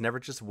color. It's never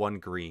just one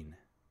green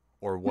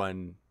or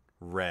one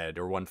red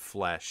or one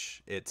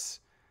flesh. It's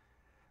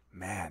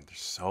man,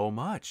 there's so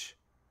much.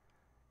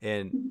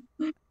 And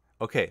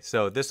okay,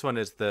 so this one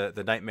is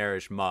the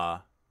nightmarish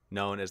Ma,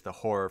 known as the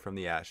horror from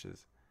the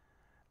ashes.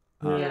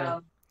 Um, Yeah. yeah.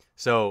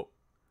 so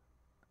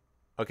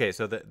okay,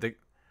 so the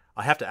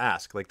I have to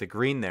ask, like the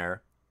green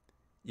there,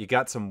 you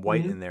got some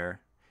white Mhm. in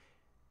there.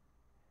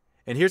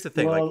 And here's the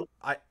thing, like Well,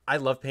 I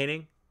love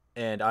painting,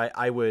 and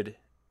I would,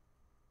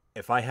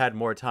 if I had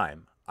more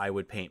time, I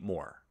would paint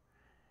more.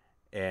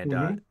 And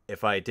mhm.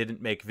 if I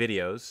didn't make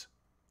videos,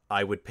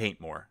 I would paint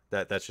more.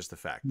 That's just a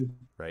fact,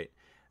 right?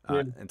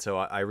 Yeah. And so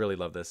I really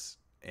love this.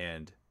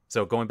 And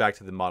so going back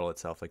to the model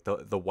itself, like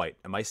the white,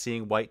 am I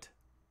seeing white?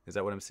 Is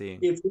that what I'm seeing?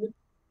 It's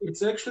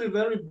it's actually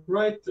very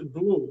bright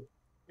blue.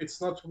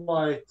 It's not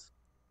white.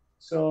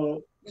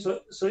 So It's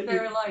so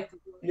very it light.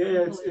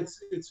 yeah,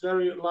 it's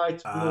very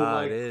light blue.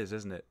 Ah, it Like is,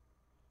 isn't it?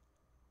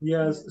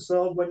 yes.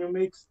 So when you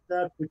mix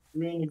that with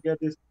green, you get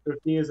this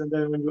turquoise, and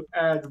then when you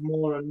add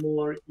more and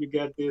more, you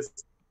get this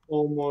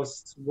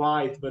almost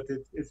white, but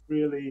it's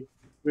really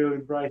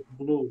bright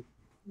blue.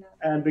 Yeah.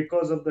 And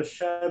because of the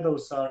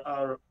shadows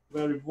are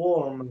very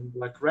warm and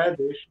like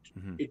reddish,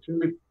 Mm-hmm. it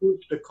really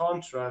puts the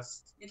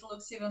contrast. It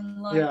looks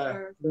even Yeah,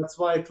 lighter. that's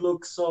why it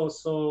looks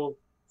So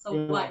you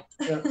know white.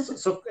 yeah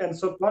so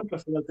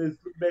contrasted that it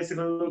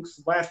basically looks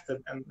wet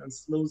and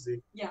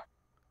sleazy. Yeah.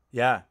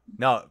 Yeah,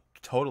 no,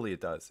 totally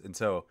it does. And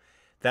so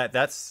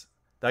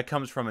that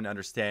comes from an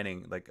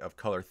understanding like of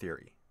color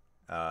theory,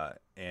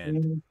 and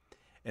Mm,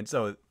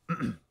 so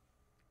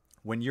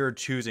when you're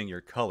choosing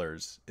your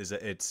colors,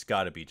 it's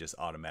got to be just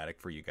automatic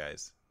for you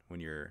guys when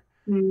you're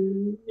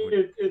when,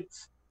 it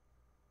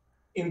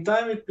in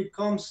time it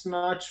becomes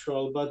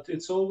natural, but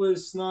it's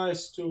always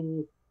nice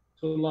to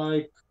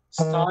like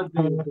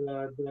study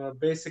the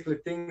basically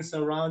things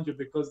around you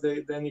because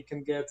then you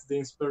can get the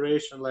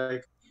inspiration.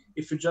 Like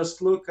if you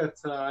just look at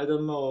I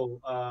don't know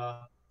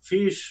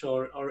fish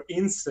or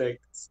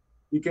insects,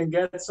 you can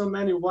get so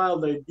many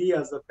wild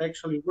ideas that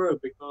actually work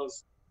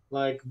because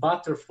like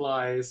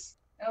butterflies.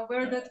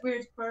 We're that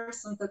weird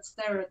person that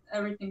stare at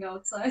everything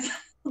outside.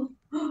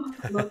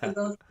 Look at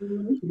those.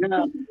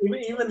 Yeah,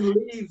 even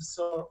leaves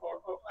or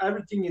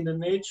everything in the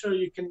nature,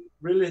 you can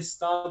really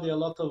study a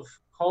lot of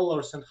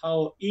colors and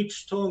how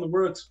each tone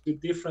works with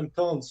different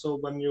tones. So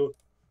when you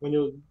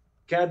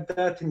get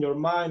that in your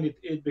mind,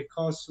 it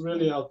becomes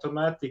really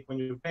automatic when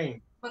you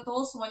paint. But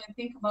also when you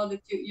think about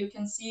it, you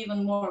can see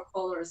even more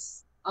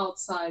colors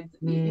outside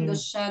in the Mm,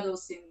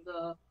 shadows, in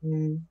the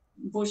mm,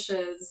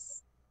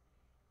 bushes,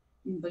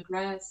 in the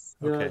grass.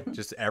 yeah, okay,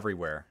 just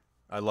everywhere.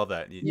 I love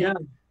that. You Yeah. yeah.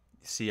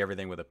 see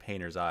everything with a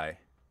painter's eye,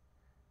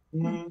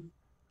 Mm,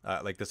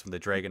 like this one, the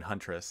Dragon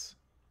Huntress,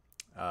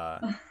 uh,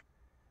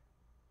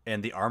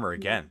 and the armor Yeah.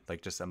 again.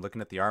 Like just I'm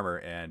looking at the armor,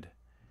 and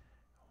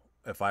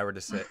if I were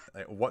to say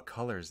like, what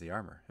color is the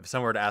armor, if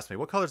someone were to ask me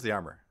what color is the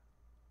armor,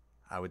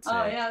 I would Oh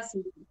say yes.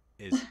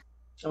 is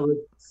so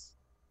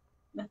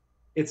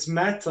it's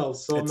metal,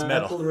 so it's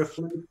metal. metal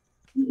reflects.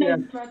 Yeah,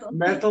 Metal.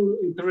 metal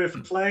it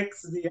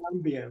reflects the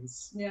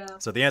ambience. Yeah.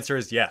 So the answer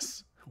is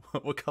yes.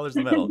 What color is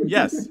the metal?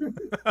 Yes.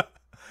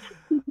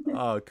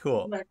 Oh,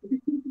 cool. Exactly.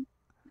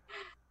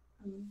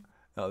 Mm.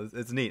 Oh,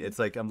 it's neat. It's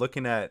like I'm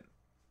looking at.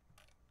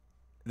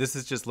 This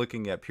is just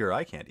looking at pure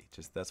eye candy.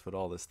 Just that's what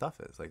all this stuff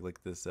is. Like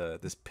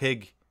this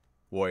pig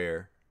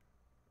warrior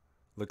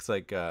looks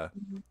like a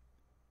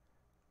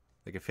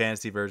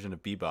fantasy version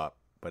of Bebop,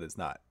 but it's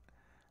not.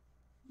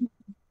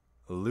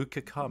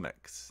 Luca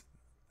Comics,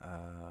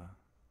 uh,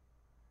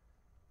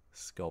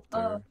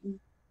 sculptor. Oh,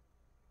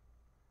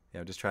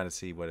 Yeah, I'm just trying to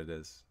see what it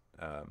is.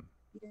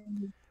 yeah.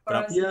 But For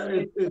I'm, us, Yeah,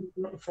 it's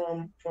it's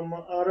from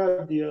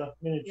Aradia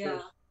yeah.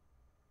 miniatures.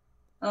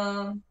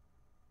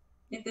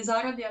 It is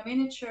Aradia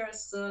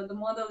miniatures. The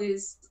model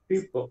is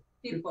People,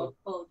 people people.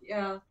 called,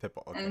 yeah,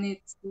 Pitbull. Okay. and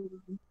it's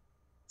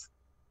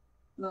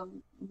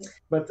um,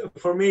 But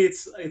for me,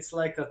 it's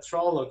like a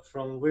Trolloc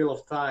from Wheel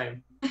of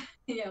Time.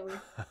 yeah,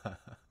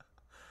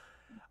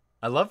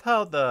 I love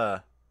how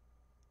the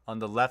on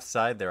the left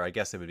side there. I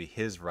guess it would be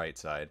his right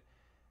side.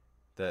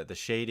 The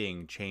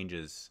shading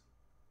changes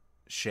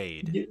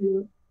shade.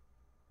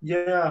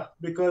 Yeah,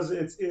 because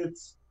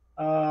it's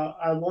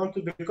I want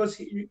to because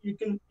you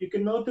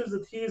can notice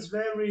that he is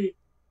very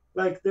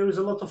like there is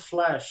a lot of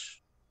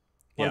flash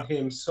on Yeah.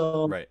 him.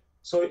 So Right.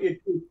 so it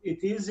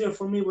easier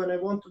for me when I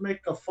want to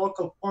make a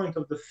focal point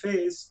of the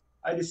face.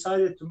 I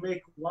decided to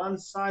make one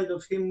side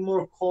of him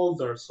more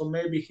colder. So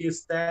maybe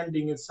he's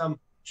standing in some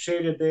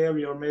shaded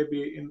area, or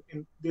maybe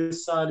in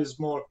this side is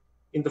more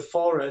in the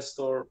forest,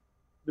 or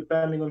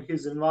depending on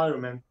his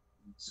environment.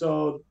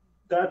 So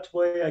that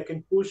way I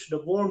can push the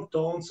warm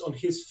tones on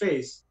his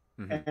face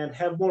Mm-hmm. and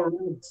have more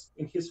reds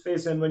in his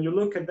face. And when you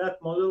look at that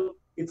model,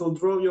 it will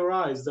draw your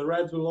eyes. The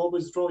red will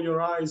always draw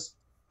your eyes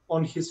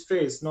on his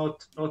face,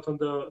 not on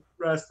the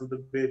rest of the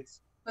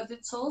bits. But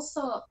it's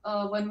also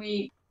when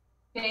we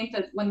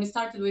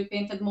started, we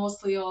painted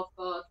mostly of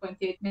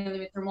 28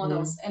 millimeter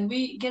models, and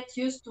we get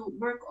used to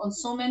work on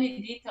so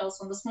many details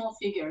on the small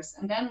figures.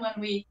 And then when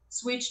we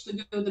switch to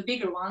do the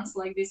bigger ones,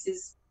 like this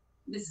is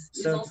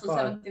also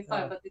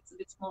 75, but it's a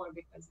bit smaller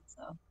because it's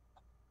a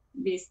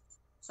beast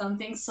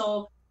something.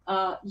 So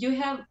you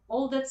have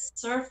all that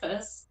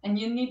surface, and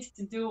you need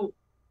to do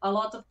a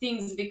lot of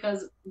things,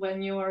 because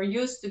when you are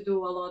used to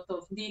do a lot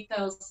of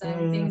details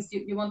and things,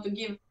 you want to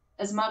give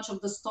as much of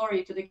the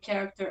story to the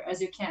character as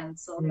you can.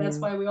 So that's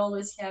why we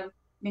always have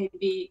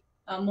maybe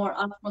more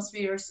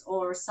atmospheres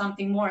or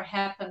something more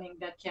happening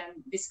that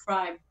can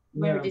describe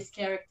where this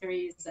character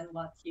is and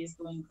what he's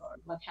doing or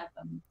what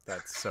happened.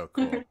 That's so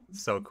cool.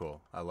 So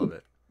cool. I love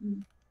it.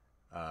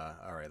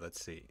 All right,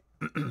 let's see.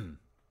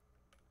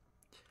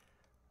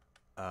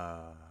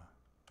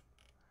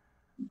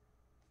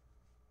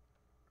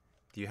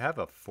 Do you have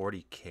a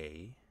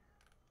 40K?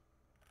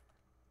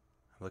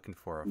 I'm looking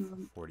for a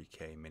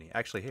 40K mini.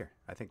 Actually, here.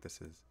 I think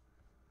this is.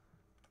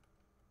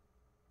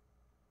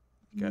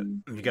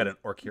 You got an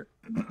orc here.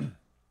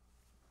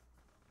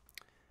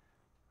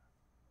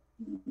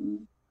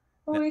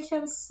 Oh, we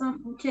have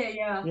some. Okay,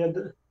 yeah. Yeah,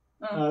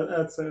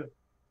 that's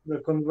the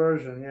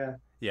conversion. Yeah.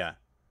 Yeah.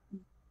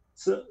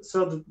 So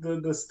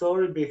the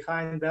story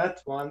behind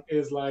that one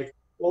is like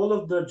all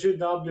of the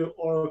GW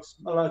orcs,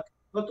 like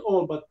not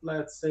all, but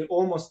let's say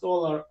almost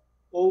all, are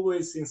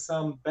always in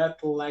some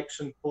battle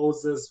action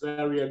poses,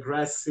 very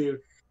aggressive,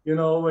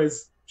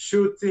 always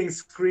shooting,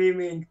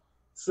 screaming.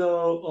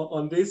 So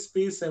on this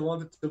piece, I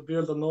wanted to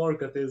build an orc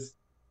that is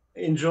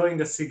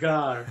enjoying a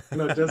cigar,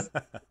 just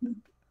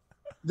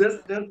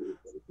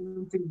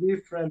something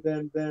different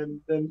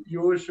than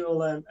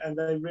usual. And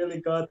I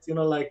really got,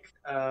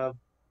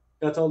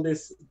 got all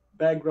this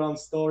background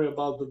story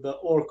about the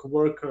orc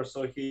worker.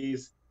 So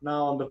he's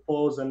now on the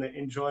pose and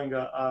enjoying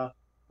a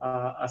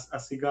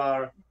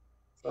cigar.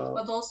 So.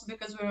 But also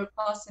because we were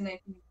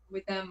fascinated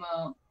with them,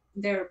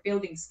 their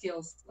building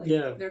skills. Like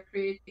they're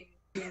creating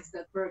things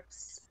that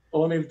works.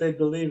 Only if they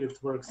believe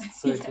it works,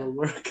 so it will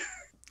work.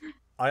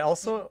 I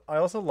also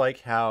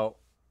like how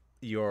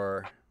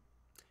your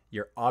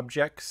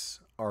objects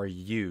are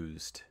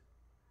used,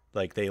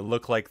 like they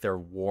look like they're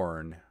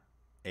worn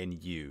and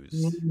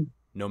used,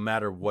 no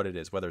matter what it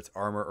is, whether it's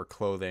armor or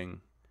clothing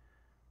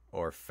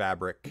or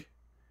fabric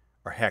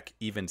or heck,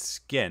 even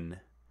skin.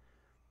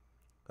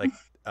 Like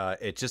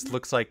it just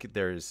looks like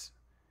there's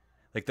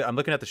like I'm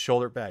looking at the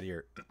shoulder pad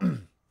here,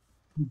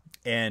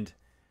 and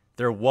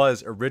there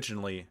was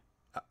originally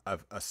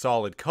a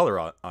solid color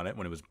on it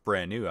when it was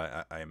brand new,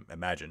 I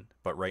imagine,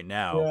 but right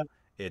now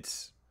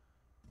it's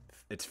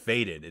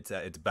faded.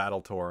 It's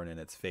battle torn and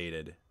it's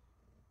faded,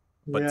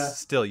 but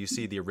still you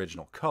see the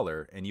original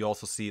color, and you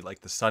also see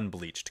like the sun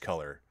bleached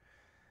color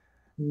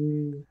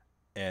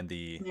and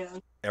the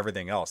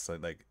everything else.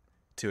 Like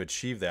to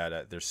achieve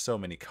that, there's so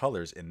many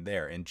colors in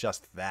there, in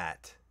just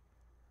that.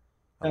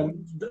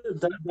 And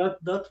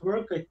that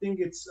work, I think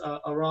it's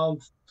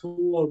around 2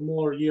 or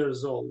more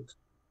years old.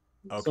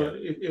 Okay. So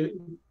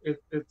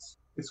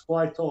it's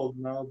quite old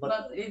now,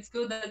 but it's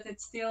good that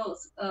it's still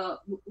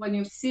when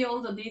you see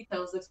all the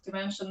details that you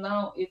mentioned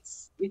now,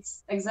 it's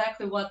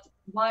exactly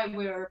why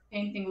we're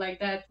painting like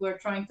that. We're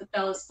trying to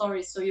tell a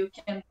story, so you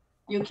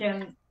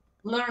can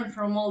learn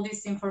from all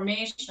these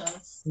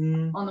informations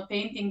on a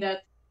painting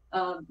that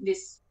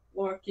this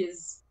work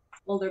is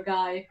older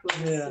guy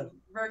who's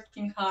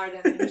working hard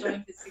and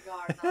enjoying his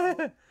cigar now.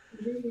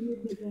 You really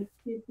need to get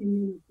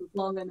 15 minutes of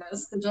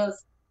loneliness to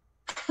just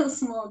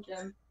smoke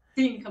and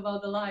think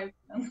about the life.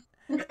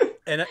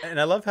 and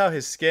I love how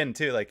his skin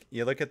too, like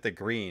you look at the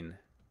green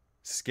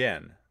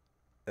skin,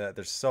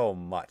 there's so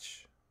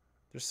much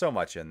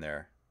in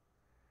there.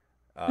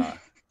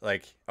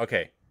 Like,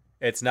 okay,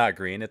 it's not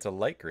green, it's a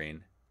light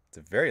green, it's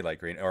a very light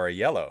green, or a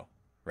yellow,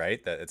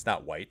 right? That it's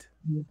not white.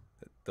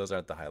 Those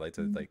aren't the highlights.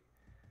 It's like,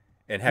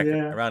 and heck,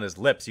 around his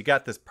lips, you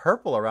got this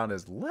purple around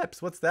his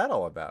lips. What's that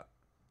all about?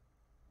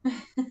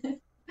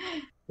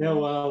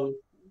 Well,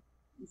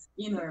 it's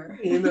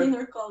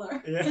inner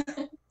color. Yeah.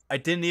 I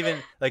didn't even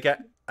like.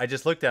 I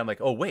just looked at him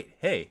like, oh wait,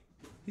 hey,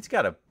 he's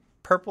got a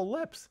purple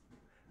lips.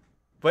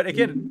 But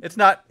again, it's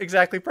not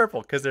exactly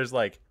purple, because there's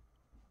like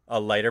a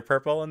lighter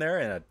purple in there,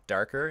 and a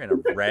darker, and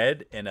a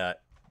red, and a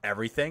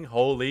everything.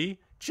 Holy,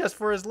 just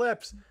for his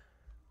lips.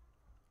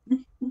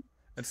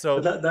 And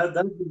so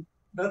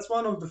that's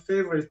one of the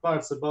favorite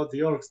parts about the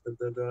orcs,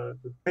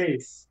 the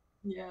face.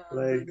 Yeah.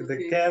 Like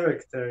the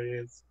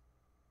character is.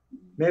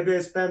 Maybe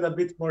I spend a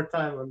bit more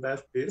time on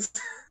that piece.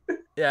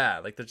 Yeah,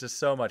 like there's just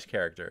so much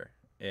character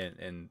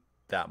in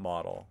that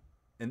model.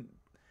 And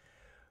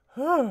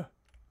man,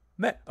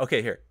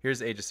 okay,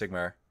 here's Age of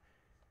Sigmar.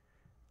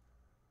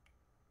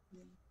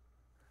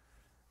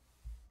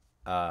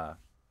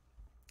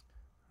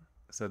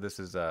 So this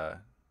is a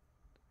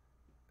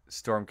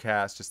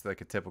Stormcast, just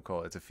like a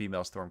typical. It's a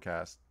female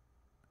Stormcast.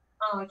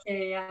 Oh,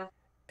 okay, yeah.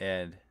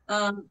 And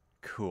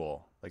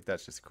cool, like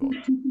that's just cool.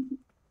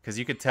 because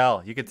you could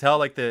tell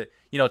like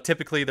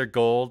typically they're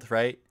gold,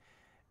 right?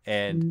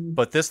 And Mm,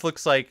 but this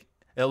looks like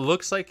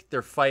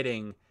they're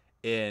fighting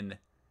in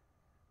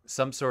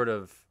some sort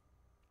of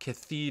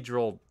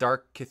cathedral,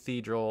 dark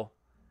cathedral,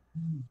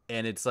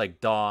 and it's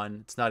like dawn.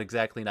 It's not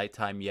exactly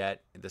nighttime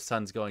yet. The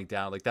sun's going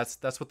down. Like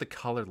that's what the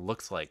color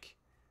looks like.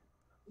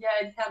 Yeah,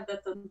 it had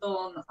that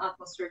dawn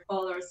atmosphere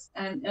colors.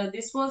 And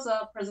this was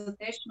a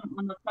presentation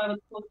on a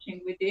private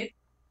coaching we did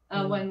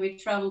when we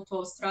traveled to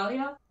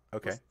Australia.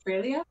 Okay.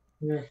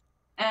 yeah.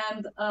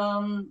 And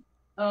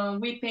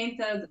we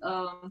painted,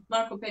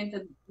 Marco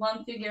painted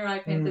one figure, I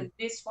painted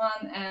this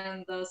one,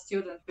 and the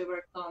student we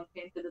worked on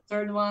painted the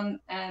third one.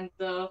 And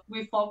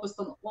we focused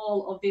on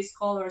all of these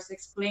colors,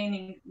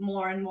 explaining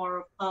more and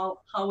more of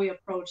how we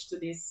approach to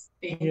this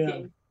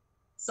painting. Yeah.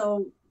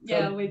 So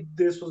yeah, we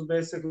this was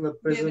basically a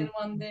did in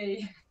one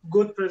day.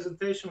 good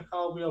presentation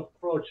how we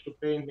approach to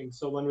painting.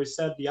 So when we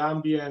set the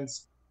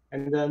ambience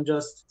and then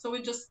just So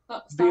we just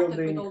started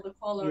building, with all the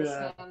colors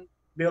yeah, and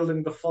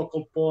building the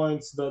focal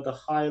points, the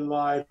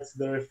highlights,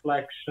 the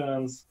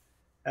reflections,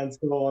 and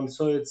so on.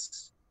 So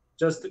it's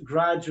just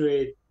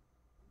graduate,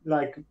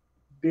 like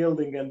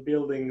building and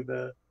building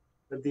the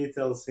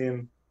details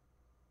in.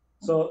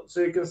 So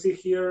you can see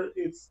here,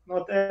 it's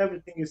not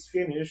everything is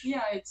finished.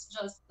 yeah, it's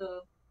just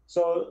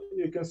So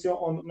you can see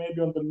on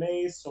maybe on the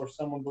mace or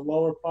some on the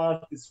lower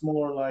part, it's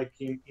more like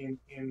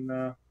in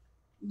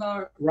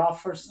dark.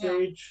 rougher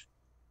stage.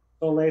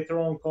 So later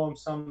on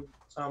comes some.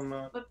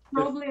 But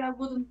probably I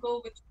wouldn't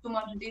go with too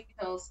much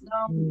details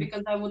now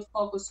because I would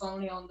focus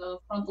only on the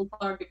frontal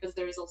part because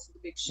there is also the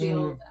big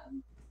shield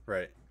and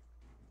Right.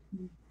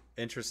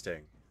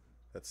 Interesting.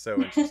 That's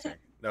so interesting.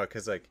 No,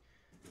 because like,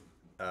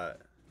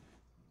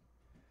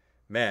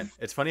 man,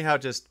 it's funny how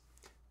just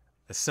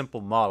a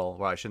simple model.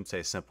 Well, I shouldn't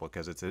say simple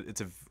because it's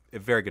a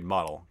very good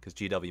model because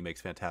GW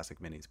makes fantastic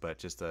minis, but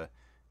just a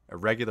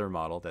regular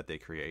model that they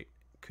create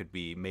could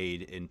be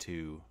made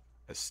into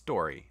a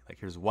story. Like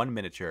here's one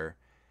miniature,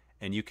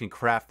 and you can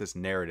craft this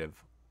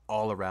narrative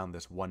all around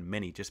this one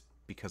mini just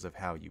because of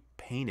how you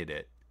painted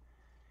it.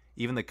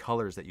 Even the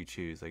colors that you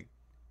choose like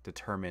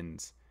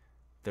determines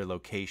their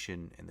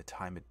location and the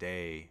time of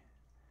day.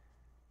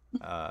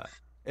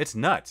 It's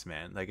nuts,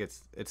 man. Like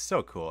it's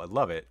so cool. I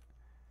love it.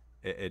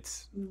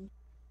 It's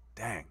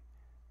dang.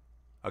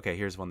 Okay,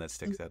 here's one that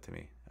sticks out to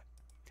me.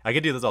 I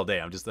could do this all day.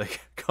 I'm just like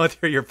going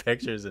through your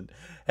pictures and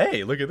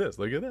hey, look at this.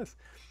 Look at this.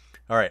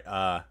 All right.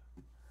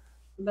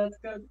 that's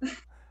good.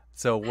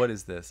 So what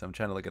is this? I'm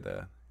trying to look at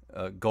the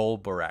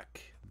Gold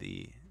Barak,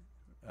 the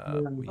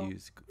we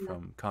use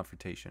from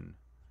Confrontation.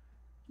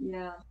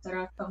 Yeah,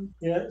 Tarakam.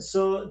 Yeah,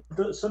 so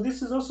so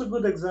this is also a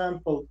good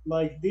example.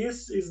 Like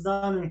this is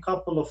done in a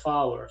couple of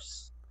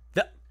hours.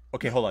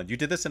 Okay, hold on. You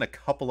did this in a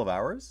couple of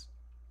hours?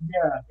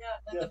 Yeah. Yeah,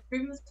 and the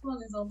previous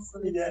one is also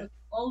Yeah.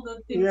 all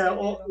the things. Yeah,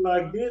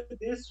 like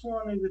this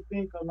one is I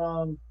think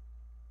around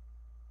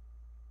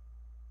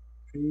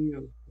 3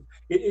 or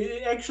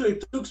it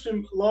actually took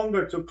me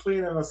longer to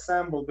clean and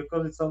assemble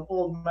because it's an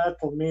old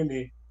metal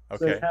mini.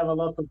 So Okay. it have a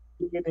lot of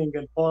cleaning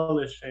and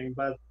polishing,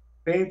 but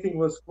painting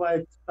was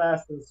quite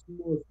fast and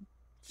smooth.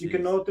 You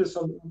can notice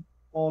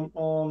on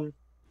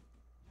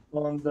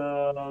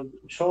the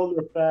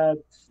shoulder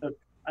pads that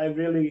I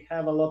really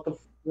have a lot of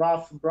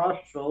rough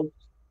brush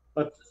strokes,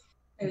 but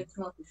it's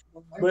not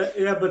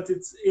but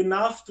it's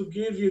enough to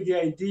give you the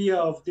idea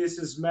of this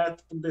is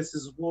metal, this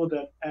is wood,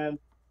 and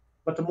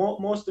but the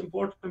most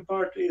important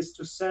part is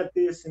to set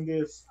this in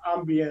this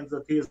ambience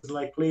that he's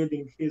like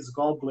leading his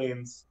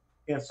goblins,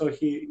 and so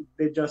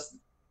they just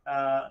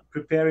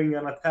preparing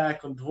an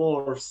attack on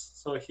dwarves,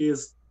 so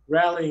he's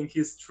rallying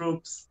his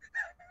troops.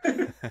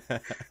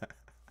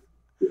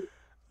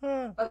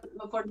 But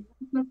for the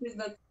difference is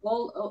that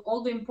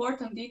all the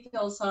important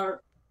details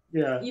are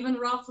even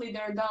roughly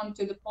they're done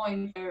to the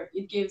point where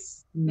it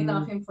gives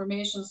enough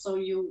information so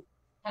you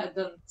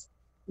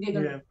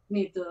didn't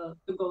need to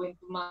go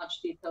into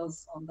much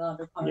details on the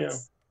other parts.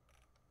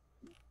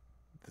 Yeah.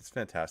 That's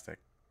fantastic.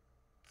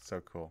 So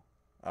cool.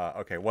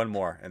 Okay, one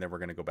more, and then we're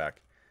gonna go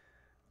back.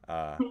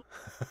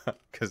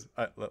 Because,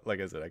 like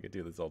I said, I could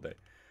do this all day.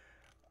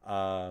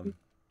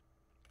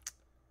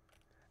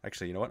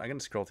 Actually, you know what? I'm gonna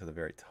scroll to the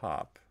very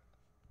top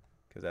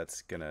because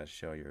that's gonna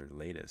show your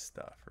latest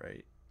stuff,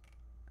 right?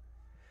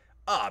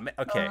 Ah,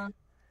 okay. All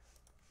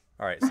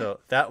right, so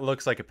that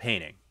looks like a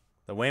painting.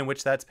 The way in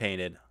which that's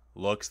painted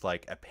looks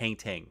like a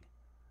painting.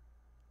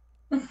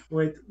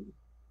 Wait,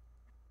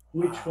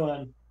 which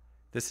one?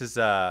 This is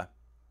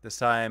this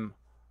time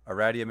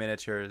Aradia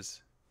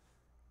Miniatures.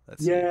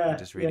 Let's see. I'm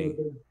just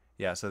reading.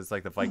 Yeah, so it's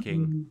like the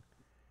Viking.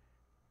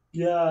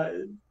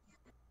 Yeah.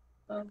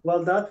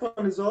 Well, that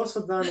one is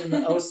also done in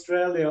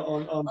Australia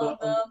on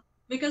the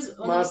because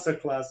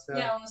masterclass.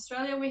 Yeah, in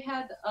Australia we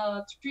had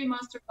 3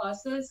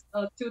 masterclasses,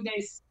 2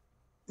 days,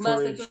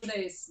 lasted 2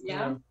 days.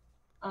 Yeah.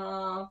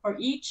 For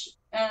each,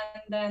 and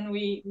then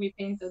we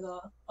painted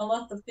a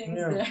lot of things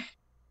there.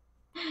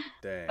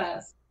 Dang.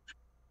 Fast.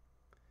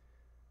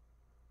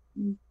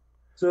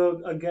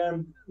 So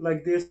again,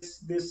 like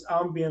this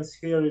ambience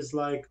here is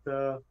like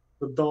the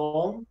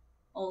dawn,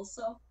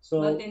 also,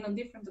 So but in a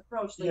different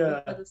approach, like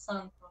yeah, with the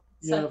sun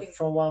yeah, setting.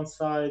 from one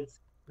side.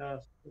 Yeah.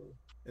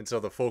 And so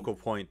the focal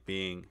point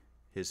being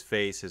his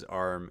face, his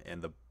arm,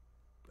 and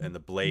the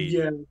blade.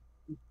 Yeah,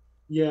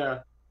 yeah,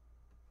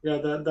 yeah.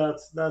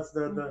 That's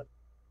the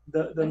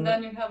And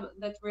then you have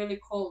that really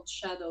cold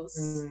shadows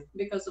mm,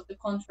 because of the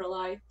contra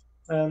light.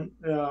 and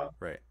yeah,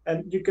 Right.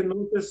 and you can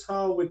notice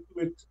how with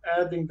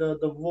adding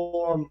the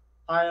warm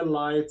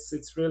highlights,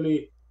 it's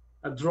really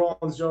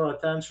draws your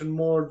attention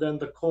more than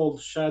the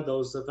cold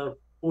shadows that are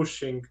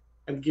pushing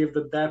and give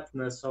the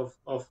depthness of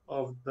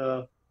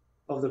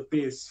the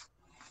piece.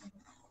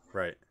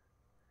 Right.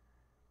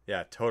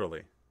 Yeah,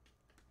 totally.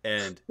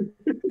 And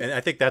and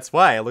I think that's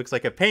why it looks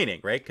like a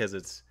painting, right? Because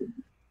it's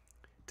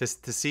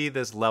to see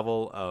this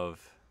level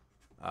of,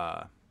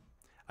 uh,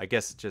 I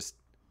guess, just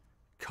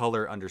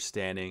color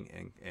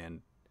understanding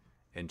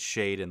and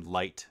shade and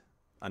light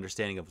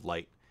understanding of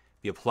light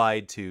be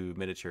applied to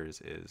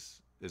miniatures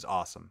is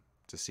awesome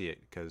to see it,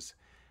 because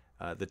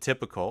the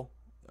typical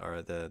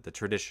or the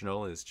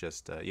traditional is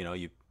just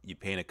you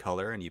paint a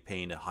color and you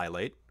paint a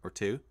highlight or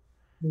two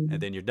and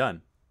then you're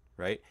done,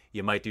 right?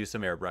 You might do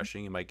some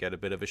airbrushing, you might get a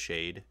bit of a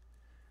shade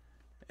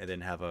and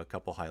then have a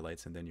couple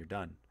highlights and then you're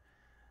done.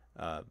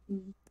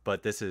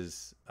 But this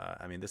is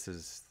I mean this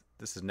is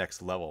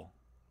next level.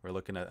 I'm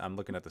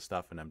looking at the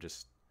stuff and I'm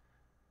just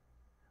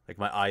like,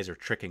 my eyes are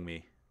tricking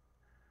me.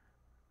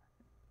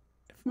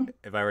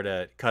 If I were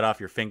to cut off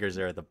your fingers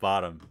there at the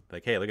bottom,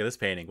 like, hey, look at this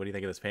painting. What do you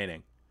think of this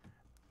painting?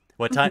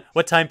 What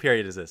time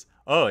period is this?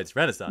 Oh, it's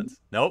Renaissance.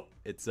 Nope,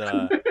 it's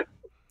a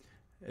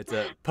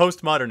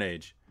postmodern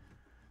age.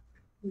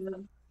 Yeah.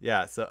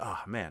 Yeah. So, oh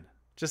man,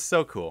 just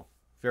so cool.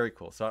 Very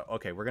cool. So,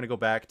 okay, we're gonna go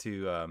back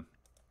to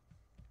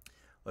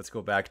let's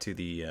go back to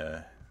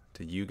the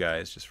to you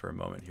guys just for a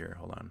moment here.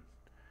 Hold on,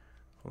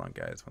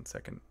 guys. 1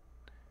 second.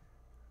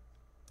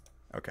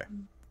 Okay.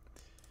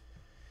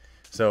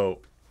 So,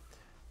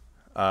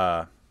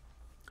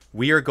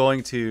 we are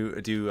going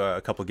to do a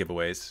couple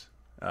giveaways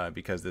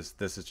because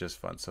this is just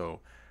fun.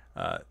 So,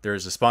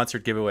 there's a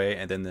sponsored giveaway,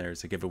 and then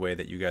there's a giveaway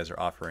that you guys are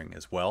offering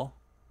as well.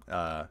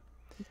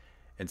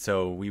 And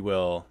so we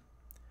will.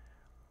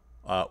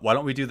 Why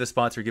don't we do the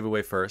sponsored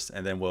giveaway first,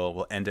 and then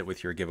we'll end it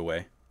with your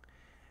giveaway.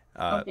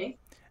 Okay.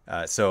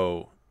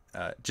 So,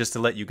 just to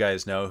let you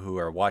guys know who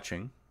are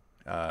watching,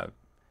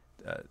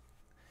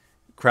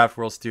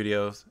 Craftworld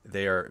Studios,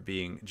 they are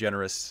being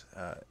generous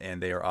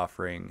and they are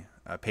offering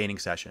a painting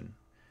session,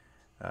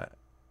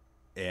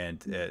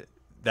 and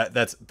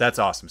that's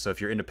awesome. So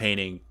if you're into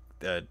painting,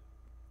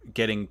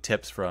 getting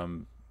tips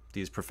from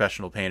these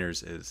professional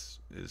painters is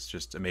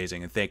just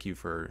amazing. And thank you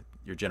for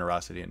your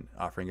generosity and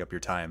offering up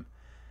your time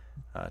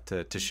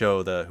to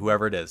show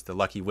whoever it is, the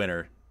lucky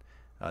winner,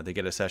 they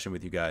get a session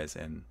with you guys,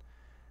 and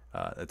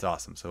it's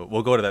awesome. So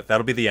we'll go to that.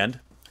 That'll be the end.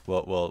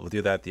 We'll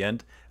do that at the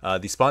end.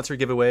 The sponsor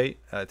giveaway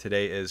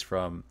today is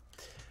from.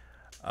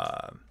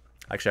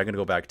 Actually, I'm going to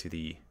go back to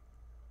the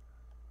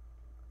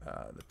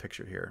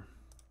picture here.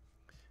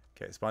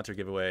 Okay, sponsor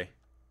giveaway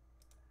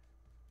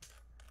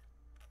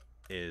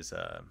is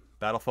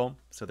Battle Foam.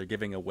 So they're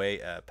giving away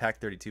a pack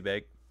 32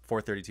 bag,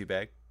 432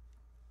 bag.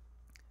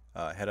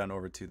 Head on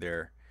over to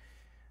their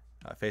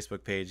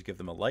Facebook page, give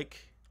them a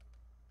like,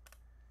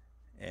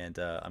 and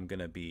I'm going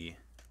to be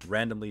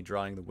randomly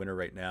drawing the winner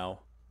right now.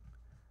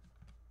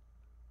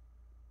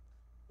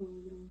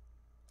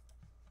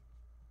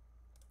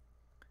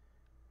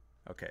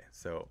 Okay,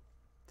 so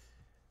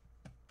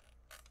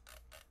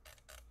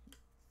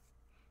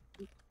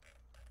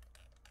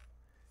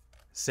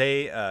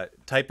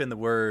type in the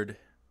word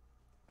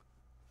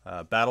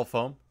Battle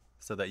Foam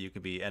so that you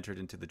can be entered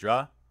into the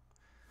draw,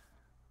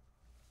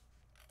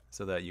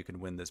 so that you can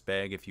win this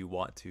bag if you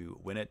want to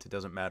win it. It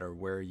doesn't matter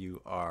where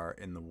you are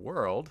in the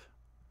world.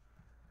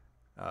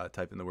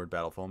 Type in the word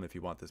Battle Foam if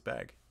you want this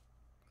bag.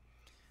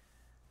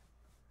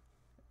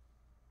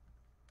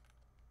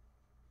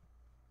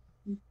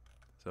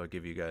 So I'll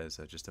give you guys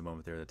just a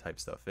moment there to type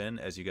stuff in.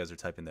 As you guys are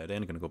typing that in,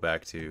 I'm going to go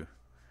back to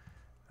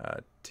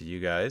you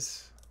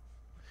guys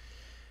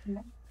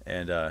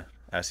and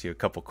ask you a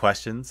couple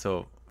questions.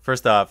 So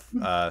first off,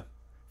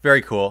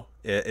 very cool.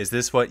 Is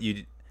this what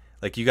you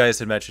like? You guys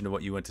had mentioned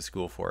what you went to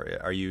school for.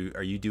 Are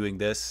you doing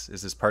this?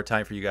 Is this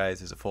part-time for you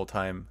guys? Is it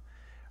full-time?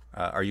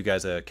 Are you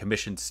guys a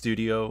commissioned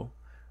studio?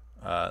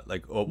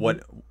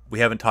 What we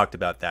haven't talked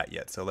about that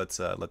yet. So let's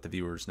let the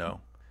viewers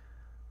know.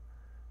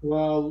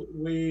 Well,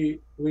 we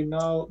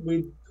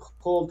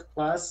hold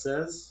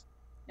classes,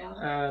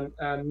 Yeah.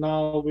 and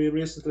now we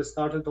recently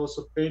started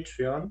also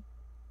Patreon.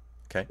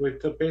 Okay.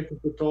 With the painting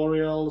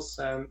tutorials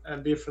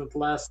and different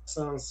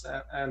lessons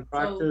and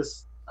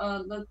practice.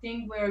 So the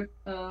thing where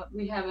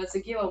we have as a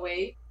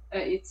giveaway,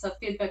 it's a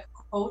feedback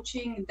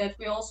coaching that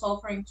we're also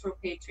offering through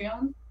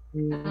Patreon.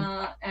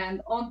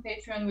 And on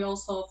Patreon, we're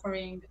also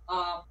offering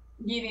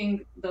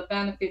giving the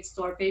benefits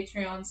to our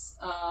Patreons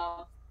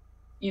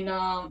in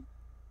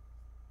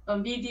a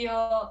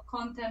video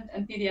content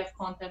and PDF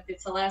content.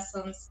 It's a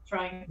lessons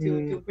trying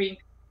to bring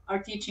our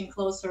teaching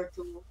closer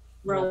to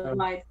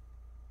worldwide.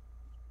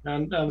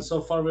 And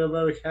so far we are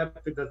very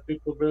happy that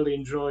people really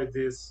enjoy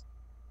this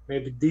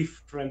maybe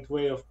different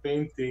way of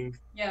painting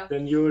Yeah.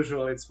 than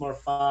usual. It's more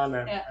fun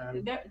Yeah,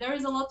 and there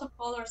is a lot of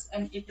colors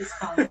and it is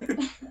fun.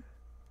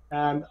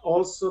 and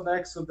also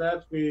next to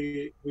that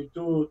we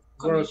do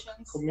work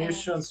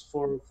commissions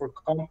for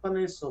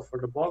companies, so for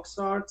the box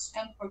arts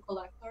and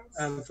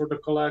for the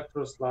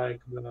collectors like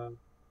the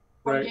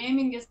for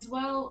gaming as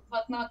well,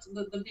 but not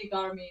the big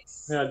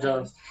armies. Yeah,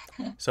 just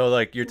So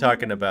like you're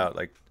talking about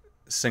like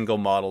single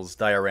models,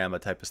 diorama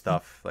type of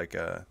stuff, like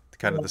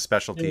kind of the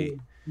specialty.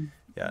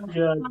 Yeah.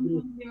 Yeah.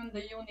 Even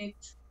the unit.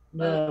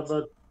 Yeah,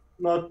 but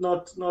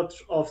not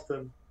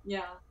often.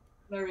 Yeah,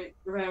 very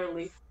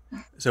rarely.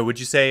 So would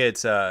you say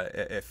it's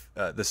if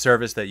the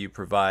service that you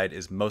provide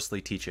is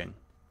mostly teaching?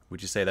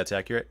 Would you say that's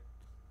accurate?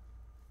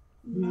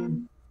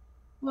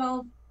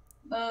 Well,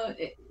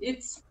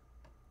 it's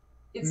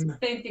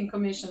painting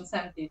commissions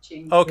and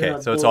teaching. Okay, Yeah,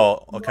 so it's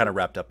all kind of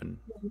wrapped up in.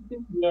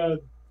 Yeah,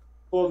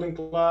 holding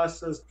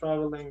classes,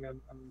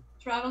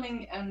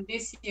 traveling and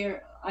this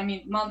year, I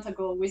mean, month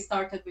ago, we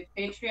started with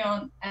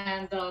Patreon,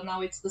 and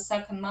now it's the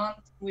second month.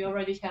 We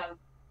already have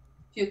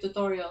few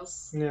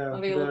tutorials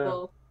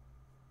available,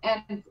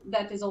 and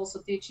that is also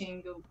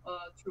teaching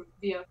through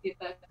via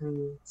feedback.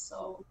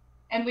 So,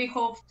 and we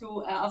hope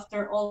to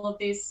after all of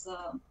this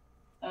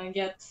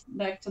get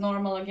back to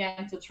normal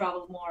again, to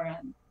travel more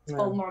and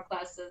hold more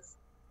classes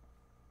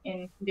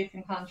in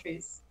different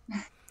countries.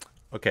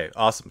 Okay,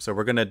 awesome. So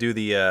we're gonna do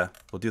the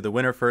we'll do the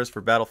winner first for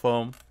Battle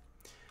Foam.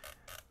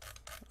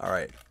 All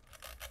right.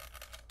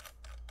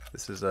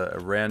 This is a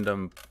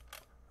random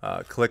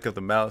click of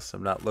the mouse.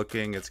 I'm not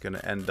looking. It's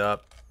gonna end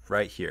up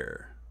right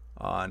here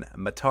on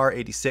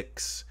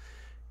Matar86.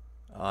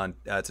 On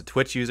it's a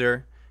Twitch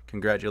user.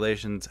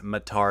 Congratulations,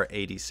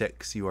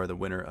 Matar86. You are the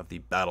winner of the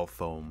Battle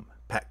Foam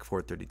Pack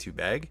 432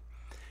 bag.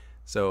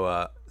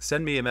 So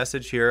send me a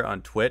message here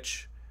on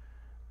Twitch.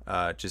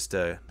 Just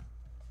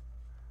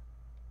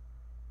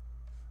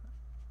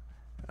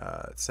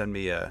send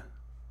me a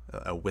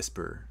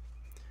whisper.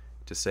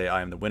 Just say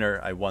I am the winner.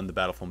 I won the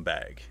Battle Foam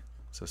bag.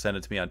 So send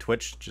it to me on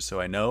Twitch just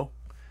so I know.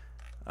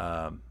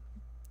 And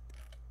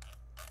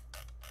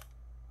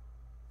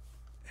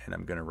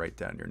I'm gonna write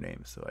down your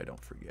name so I don't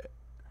forget.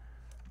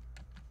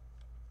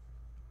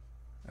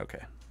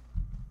 Okay.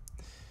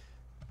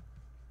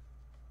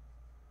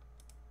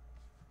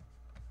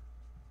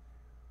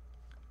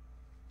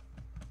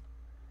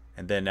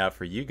 And then now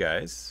for you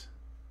guys.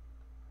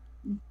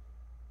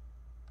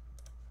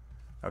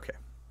 Okay.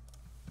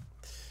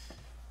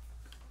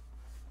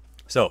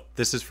 So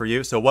this is for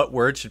you. So what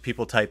words should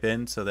people type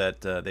in so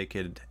that they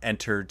could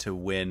enter to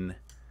win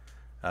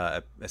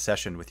a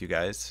session with you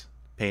guys?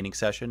 Painting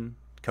session,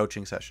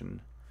 coaching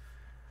session.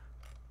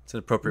 It's an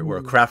appropriate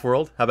word.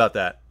 Craftworld. How about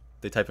that?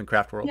 They type in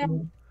Craftworld. Yeah,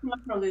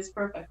 Craftworld is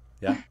perfect.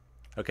 Yeah.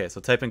 Okay.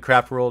 So type in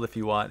Craftworld if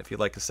you want. If you'd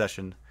like a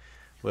session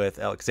with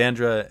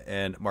Alexandra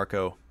and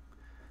Marco,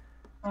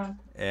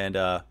 and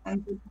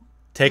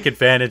take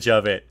advantage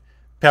of it.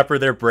 Pepper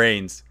their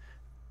brains.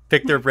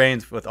 Pick their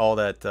brains with all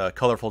that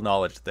colorful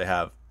knowledge that they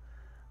have.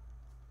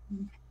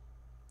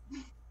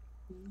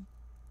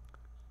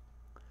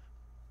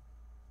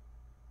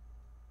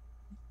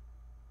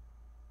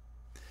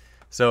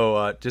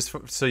 So just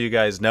so you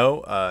guys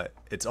know,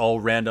 it's all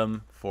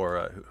random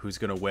for who's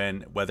going to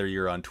win, whether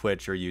you're on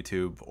Twitch or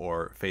YouTube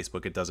or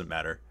Facebook. It doesn't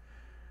matter.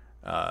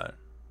 You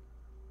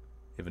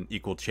have an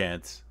equal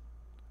chance.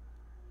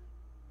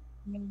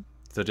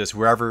 So just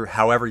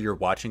however you're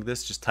watching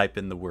this, just type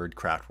in the word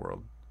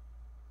Craftworld.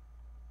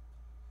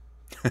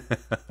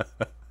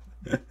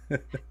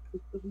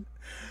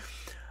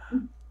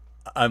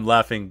 I'm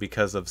laughing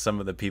because of some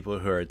of the people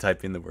who are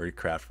typing the word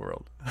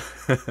Craftworld.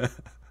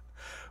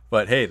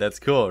 But hey, that's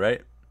cool,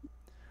 right?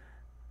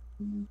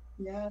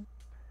 Yeah.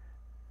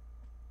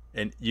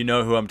 And you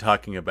know who I'm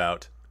talking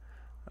about.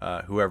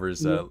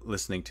 Whoever's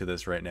listening to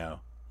this right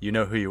now, you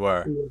know who you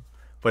are.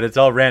 But it's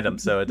all random,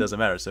 so it doesn't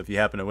matter. So if you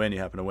happen to win, you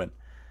happen to win.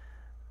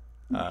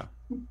 All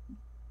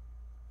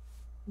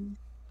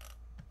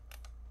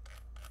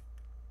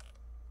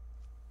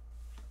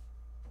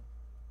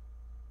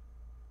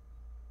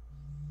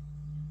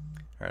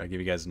right, I'll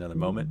give you guys another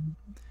moment.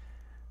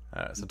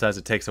 Sometimes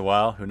it takes a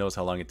while. Who knows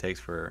how long it takes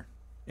for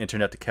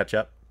internet to catch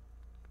up?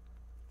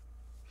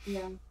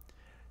 Yeah.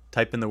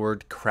 Type in the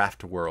word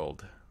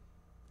Craftworld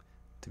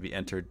to be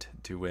entered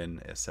to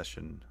win a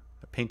session,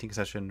 a painting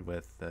session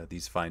with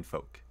these fine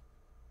folk.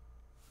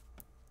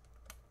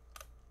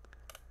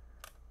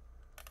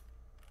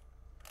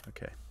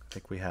 Okay, I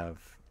think we have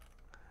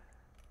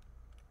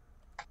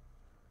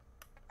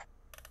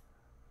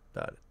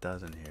about a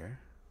dozen here.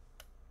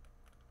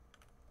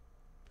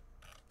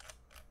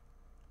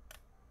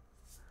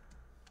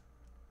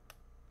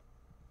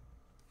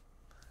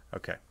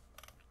 Okay.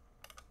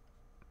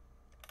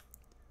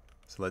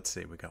 So let's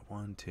see, we got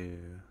 1,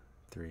 2,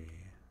 3,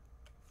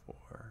 4,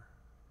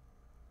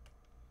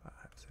 5,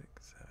 6,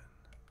 7,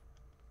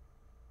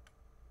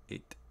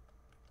 8,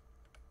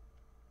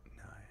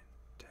 9,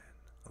 10,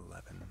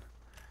 11.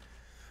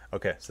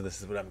 Okay, so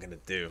this is what I'm going to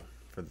do.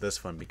 for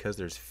this one, because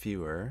there's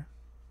fewer,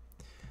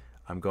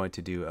 I'm going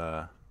to do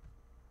a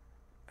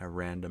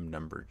random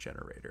number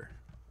generator.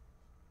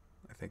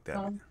 I think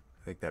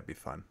that'd be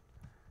fun.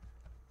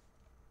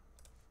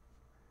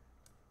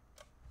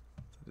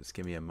 So just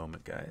give me a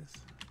moment, guys.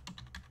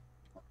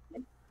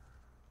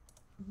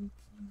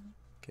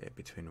 Okay,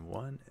 between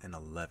 1 and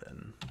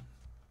 11.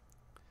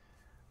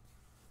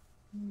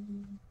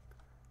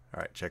 All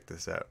right, check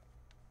this out.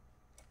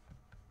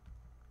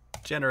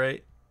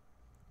 Generate.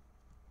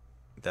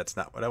 That's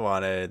not what I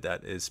wanted.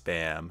 That is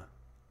spam.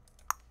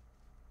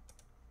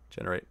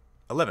 Generate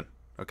 11.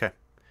 Okay.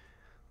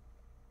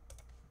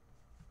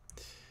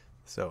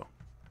 So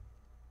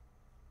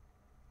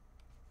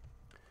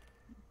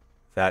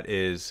that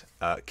is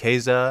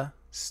Keza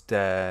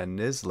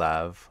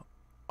Stanislav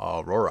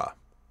Aurora.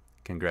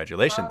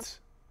 Congratulations.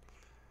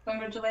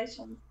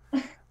 Congratulations.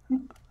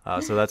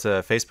 So that's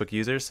a Facebook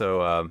user.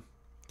 So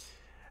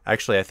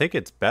actually, I think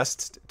it's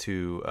best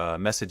to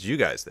message you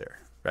guys there,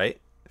 right?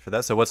 For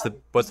that. So what's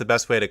the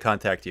best way to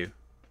contact you?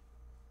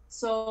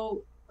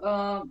 So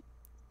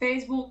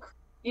Facebook,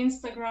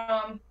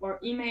 Instagram, or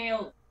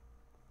email,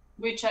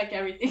 we check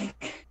everything.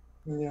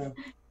 Yeah.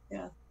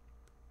 Yeah.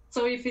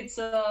 So if it's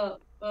a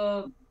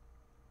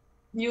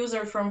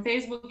user from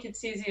Facebook,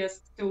 it's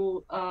easiest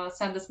to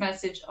send us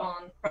message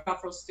on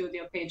Craftworld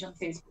Studio page on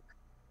Facebook.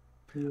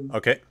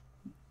 Okay.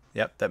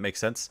 Yep, that makes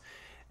sense.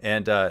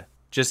 And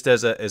just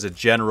as a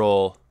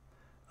general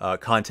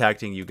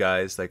contacting you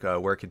guys, like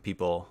where can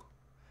people,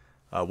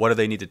 what do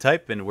they need to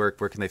type, and where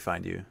can they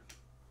find you?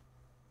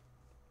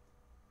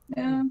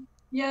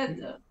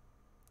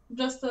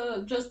 Just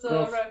a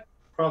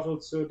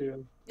Craftworld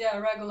Studio. Yeah,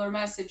 regular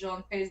message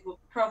on Facebook,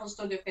 Craftworld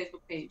Studio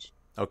Facebook page.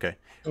 Okay.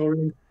 Or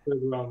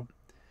Instagram.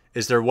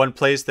 Is there one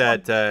place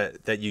that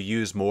that you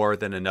use more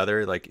than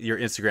another? Like your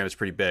Instagram is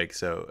pretty big,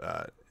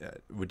 so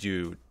would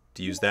you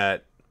use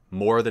that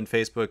more than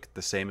Facebook?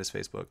 The same as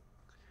Facebook?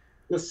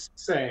 The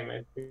same,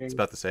 I think. It's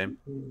about the same.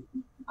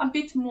 A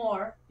bit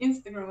more,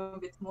 Instagram a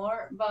bit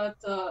more, but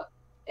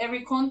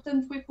every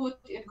content we put,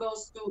 it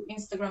goes to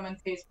Instagram and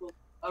Facebook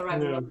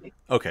regularly.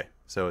 Okay,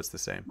 so it's the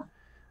same.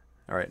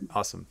 All right,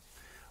 awesome.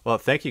 Well,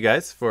 thank you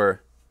guys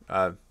for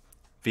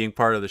being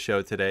part of the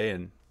show today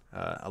and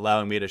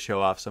allowing me to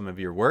show off some of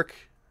your work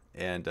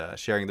and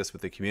sharing this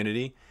with the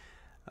community.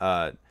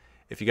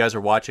 If you guys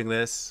are watching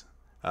this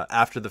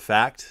after the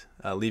fact,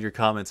 leave your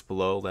comments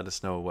below. Let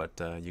us know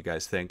what you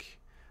guys think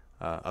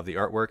of the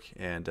artwork,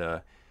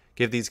 and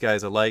give these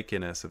guys a like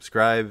and a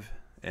subscribe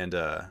and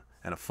a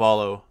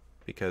follow,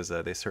 because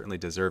they certainly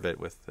deserve it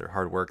with their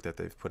hard work that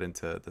they've put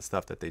into the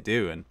stuff that they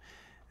do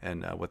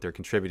and what they're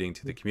contributing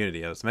to the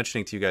community. I was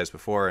mentioning to you guys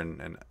before,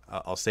 and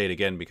I'll say it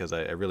again because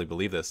I really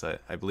believe this.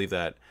 I believe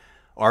that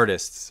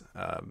artists,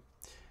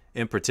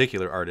 in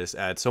particular artists,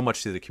 add so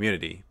much to the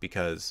community,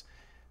 because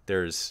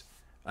there's,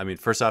 I mean,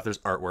 first off, there's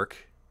artwork,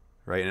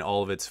 right, in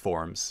all of its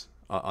forms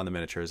on the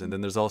miniatures, and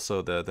then there's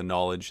also the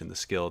knowledge and the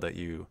skill that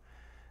you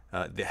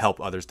that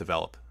help others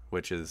develop,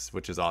 which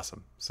is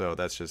awesome. So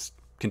that's just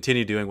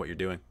continue doing what you're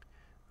doing.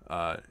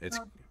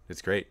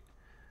 It's great.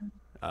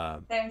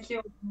 Thank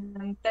you,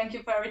 and thank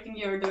you for everything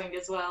you're doing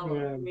as well.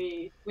 Yeah.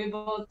 We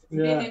both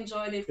really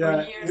enjoyed it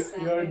for years.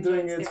 You're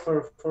doing it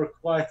for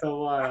quite a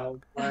while,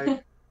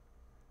 like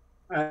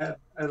I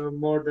don't know,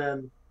 more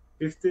than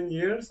 15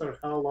 years, or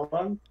how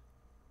long?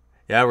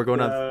 Yeah, we're going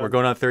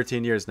on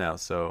 13 years now.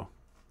 So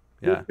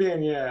yeah.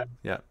 15, yeah.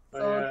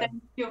 So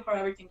thank you for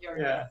everything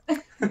you're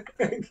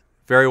doing.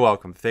 Very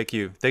welcome. Thank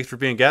you. Thanks for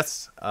being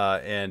guests,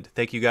 and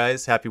thank you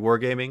guys. Happy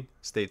wargaming.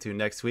 Stay tuned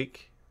next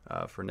week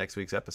for next week's episode.